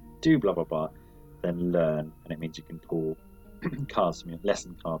bottom, do blah blah blah, then learn, and it means you can pull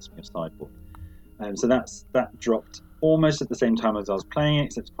lesson cards from your sideboard. So that dropped almost at the same time as I was playing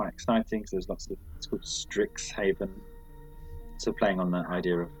it, so it's quite exciting. So there's lots of, it's called Strixhaven. So playing on that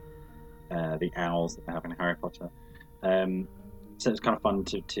idea of the owls that they have in Harry Potter. So it's kind of fun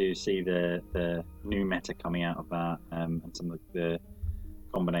to see the new meta coming out of that, and some of the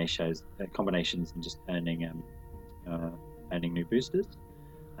combinations and just earning new boosters.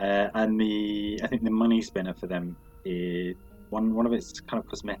 And I think the money spinner for them is one of it's kind of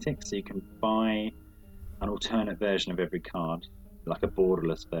cosmetic, so you can buy an alternate version of every card, like a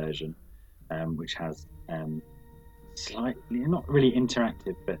borderless version, which has slightly, not really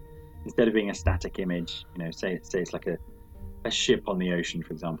interactive, but instead of being a static image, say it's like a ship on the ocean,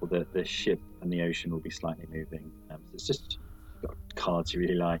 for example, the ship and the ocean will be slightly moving. So it's just, you've got cards you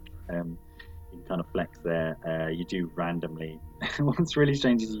really like. You can kind of flex there. You do randomly. What's really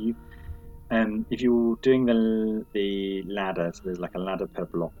strange is if you're doing the ladder, so there's like a ladder per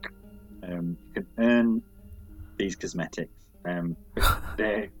block, you can earn these cosmetics.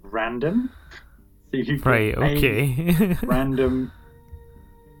 They're random. So you get a random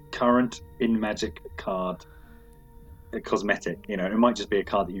current in Magic card, a cosmetic. It might just be a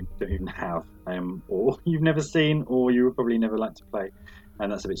card that you don't even have, or you've never seen, or you would probably never like to play,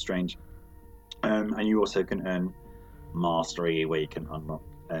 and that's a bit strange. And you also can earn mastery, where you can unlock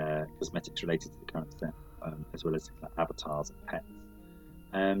cosmetics related to the current set, as well as like avatars and pets.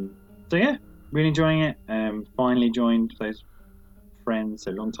 So yeah, really enjoying it. Finally joined those friends,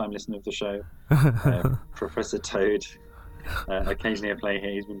 so long time listener of the show, Professor Toad. Occasionally I play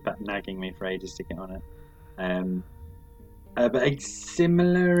here. He's been nagging me for ages to get on it. But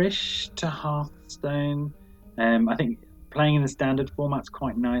similar-ish to Hearthstone. I think playing in the standard format's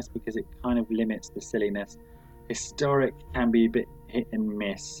quite nice because it kind of limits the silliness. Historic can be a bit hit and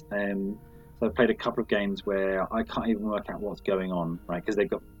miss. So I've played a couple of games where I can't even work out what's going on, right? Because they've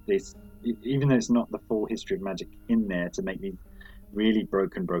got this, even though it's not the full history of Magic in there to make these really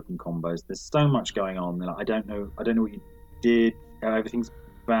broken combos. There's so much going on. Like, I don't know what you did. Everything's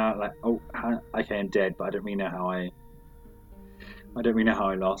about like, okay, I'm dead, but I don't really know how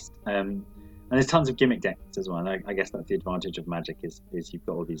I lost. And there's tons of gimmick decks as well. And I guess that's the advantage of Magic is you've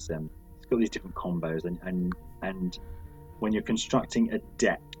got all these it's got these different combos, and when you're constructing a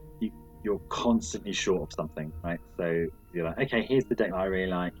deck, you're constantly short of something, right? So you're like, okay, here's the deck that I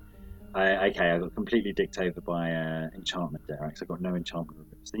really like. I got completely dicked over by enchantment deck, right? So I've got no enchantment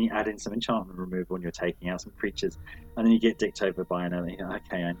removal. So then you add in some enchantment removal and you're taking out some creatures, and then you get dicked over by another.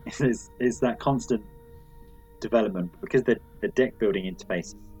 Okay, and it's that constant development because the deck building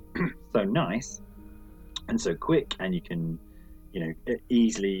interface is so nice and so quick, and you can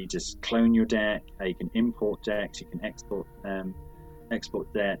easily just clone your deck. You can import decks, you can export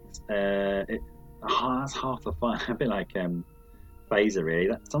decks. That's half the fun. A bit like Phaser, really.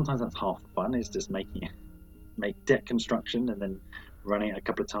 Sometimes that's half the fun, is just make deck construction and then running it a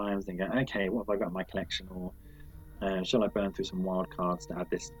couple of times and go, okay, what have I got in my collection, or shall I burn through some wild cards to add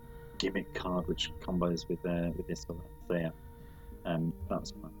this gimmick card which combos with this or that. So yeah, that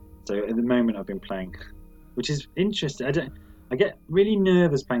was fun. So at the moment I've been playing, which is interesting. I get really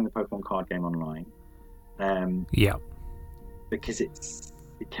nervous playing the Pokemon card game online, Yeah. because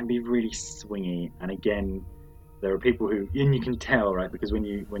it can be really swingy. And again, there are people who, and you can tell, right? Because when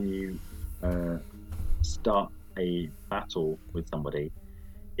you start a battle with somebody,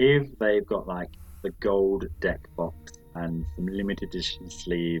 if they've got like the gold deck box and some limited edition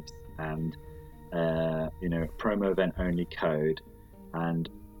sleeves and promo event only code, and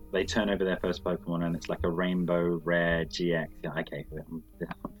they turn over their first Pokemon and it's like a rainbow rare GX. Yeah, okay,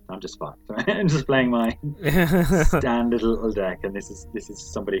 I'm just fucked. I'm just playing my standard little deck, and this is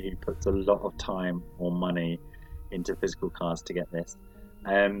somebody who puts a lot of time or money into physical cards to get this.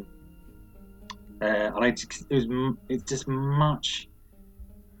 And it's just much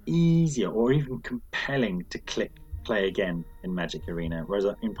easier or even compelling to click play again in Magic Arena, whereas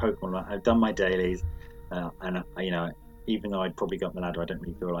in Pokemon I've done my dailies, and even though I'd probably got the ladder, I don't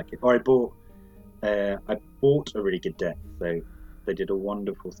really feel like it. Or I bought a really good deck. So they did a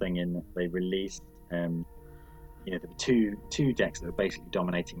wonderful thing in that they released there were two decks that were basically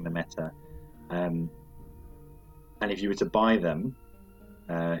dominating the meta, and if you were to buy them,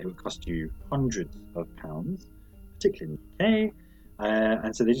 it would cost you hundreds of pounds, particularly in the UK.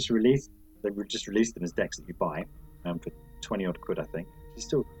 And so they just released them as decks that you buy for 20 odd quid, I think. It's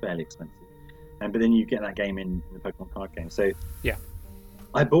still fairly expensive. But then you get that game in the Pokemon card game. So yeah,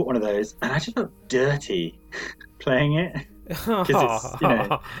 I bought one of those, and I just felt dirty playing it because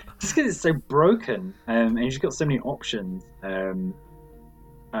just because it's so broken, and you've just got so many options.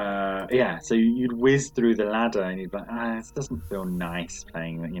 So you'd whiz through the ladder, and you'd be like, this doesn't feel nice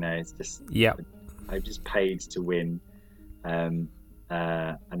playing. It's just I've just paid to win, and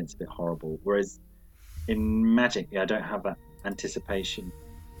it's a bit horrible. Whereas in Magic, I don't have that anticipation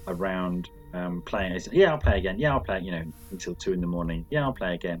around playing. I'll play again. I'll play until 2 a.m. I'll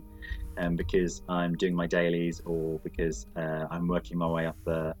play again, because I'm doing my dailies, or because I'm working my way up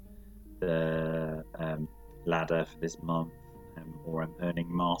the ladder for this month, or I'm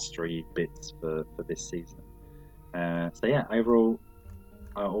earning mastery bits for this season. Overall,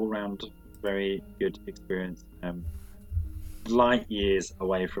 all round very good experience. Light years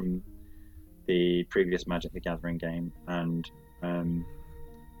away from the previous Magic the Gathering game, and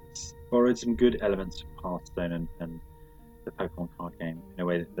borrowed some good elements from Hearthstone and the Pokemon card game in a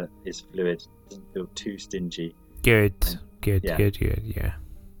way that is fluid, doesn't feel too stingy. Good.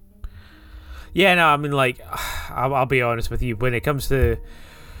 Yeah, no, I mean, like, I'll be honest with you, when it comes to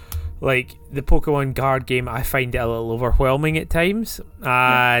like the Pokemon card game, I find it a little overwhelming at times,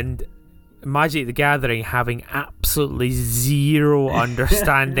 and Magic the Gathering, having absolutely zero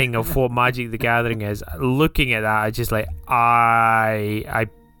understanding of what Magic the Gathering is, looking at that, I just like, I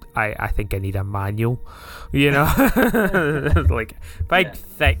think I need a manual, like big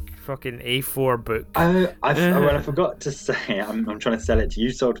thick fucking A4 book. I forgot to say, I'm trying to sell it to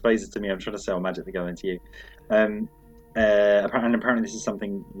you. Sold phases to me. I'm trying to sell Magic the Gathering to you. Apparently this is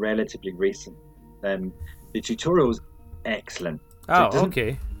something relatively recent. The tutorial's excellent.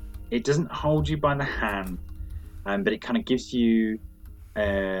 Okay. It doesn't hold you by the hand, but it kind of gives you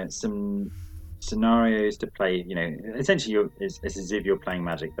some scenarios to play. Essentially, it's as if you're playing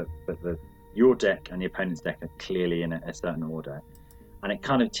Magic, but your deck and the opponent's deck are clearly in a certain order, and it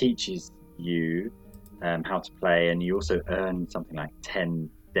kind of teaches you how to play, and you also earn something like 10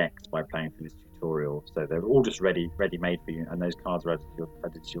 decks by playing through this tutorial. So they're all just ready-made for you, and those cards are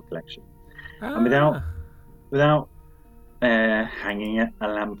added to your collection. And without hanging a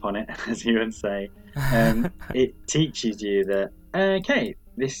lamp on it, as you would say, it teaches you that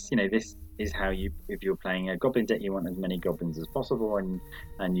this is how if you're playing a goblin deck, you want as many goblins as possible,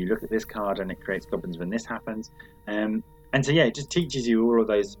 and you look at this card and it creates goblins when this happens, and so it just teaches you all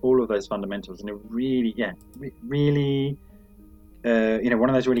of those fundamentals, and it really one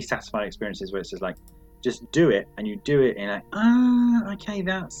of those really satisfying experiences where it's just like, just do it, and you do it, and okay,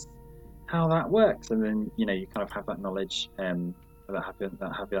 that's how that works, and then you kind of have that knowledge, have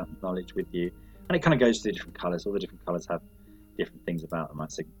that knowledge with you, and it kind of goes to the different colours. All the different colours have different things about them.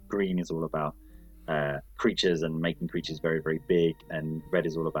 So green is all about creatures and making creatures very, very big, and red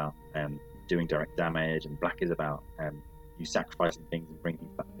is all about doing direct damage, and black is about you sacrificing things and bringing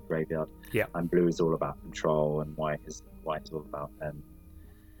things back to the graveyard. Yeah. And blue is all about control, and white is all about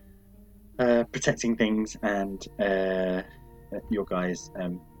protecting things, and your guys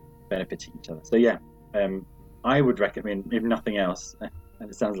benefiting each other. So I would recommend, if nothing else, and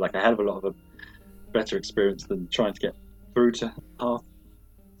it sounds like a hell of a lot of a better experience than trying to get through to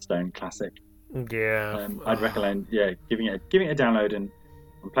Hearthstone Classic. I'd recommend giving it a download and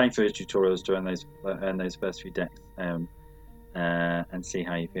playing through those tutorials to earn those first few decks, and see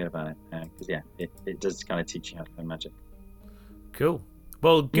how you feel about it, because it does kind of teach you how to play Magic. Cool.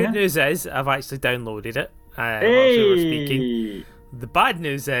 Well, good Yeah. news is I've actually downloaded it. Whilst we were speaking. The bad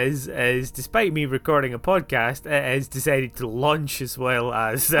news is despite me recording a podcast, it has decided to launch as well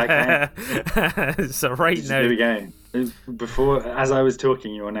as. Okay. So right now, Here we go. Before, as I was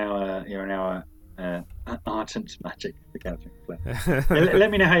talking, you're now ardent magic the gathering flame.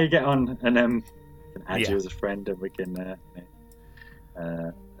 Let me know how you get on, and can add you as a friend, and we can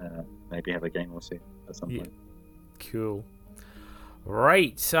maybe have a game or two at some point. Cool.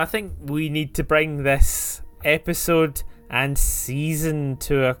 Right, so I think we need to bring this episode and season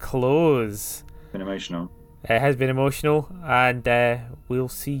to a close. It's been emotional. It has been emotional, and we'll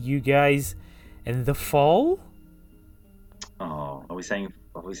see you guys in the fall. Oh, are we saying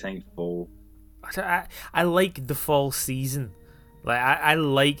fall? I like the fall season. Like I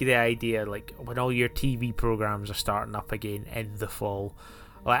like the idea, like when all your TV programs are starting up again in the fall.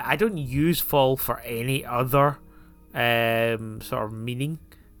 Like I don't use fall for any other sort of meaning.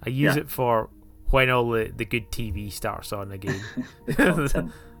 I use it for when all the good TV starts on again. The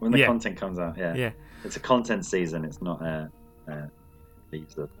content. When the content comes out, yeah. It's a content season. It's not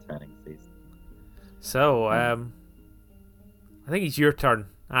leaves the turning season. So I think it's your turn.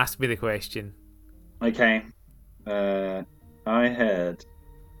 Ask me the question. Okay. I heard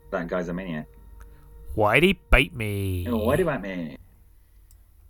that guy's a maniac. Why'd he bite me? Oh, why do you bite me?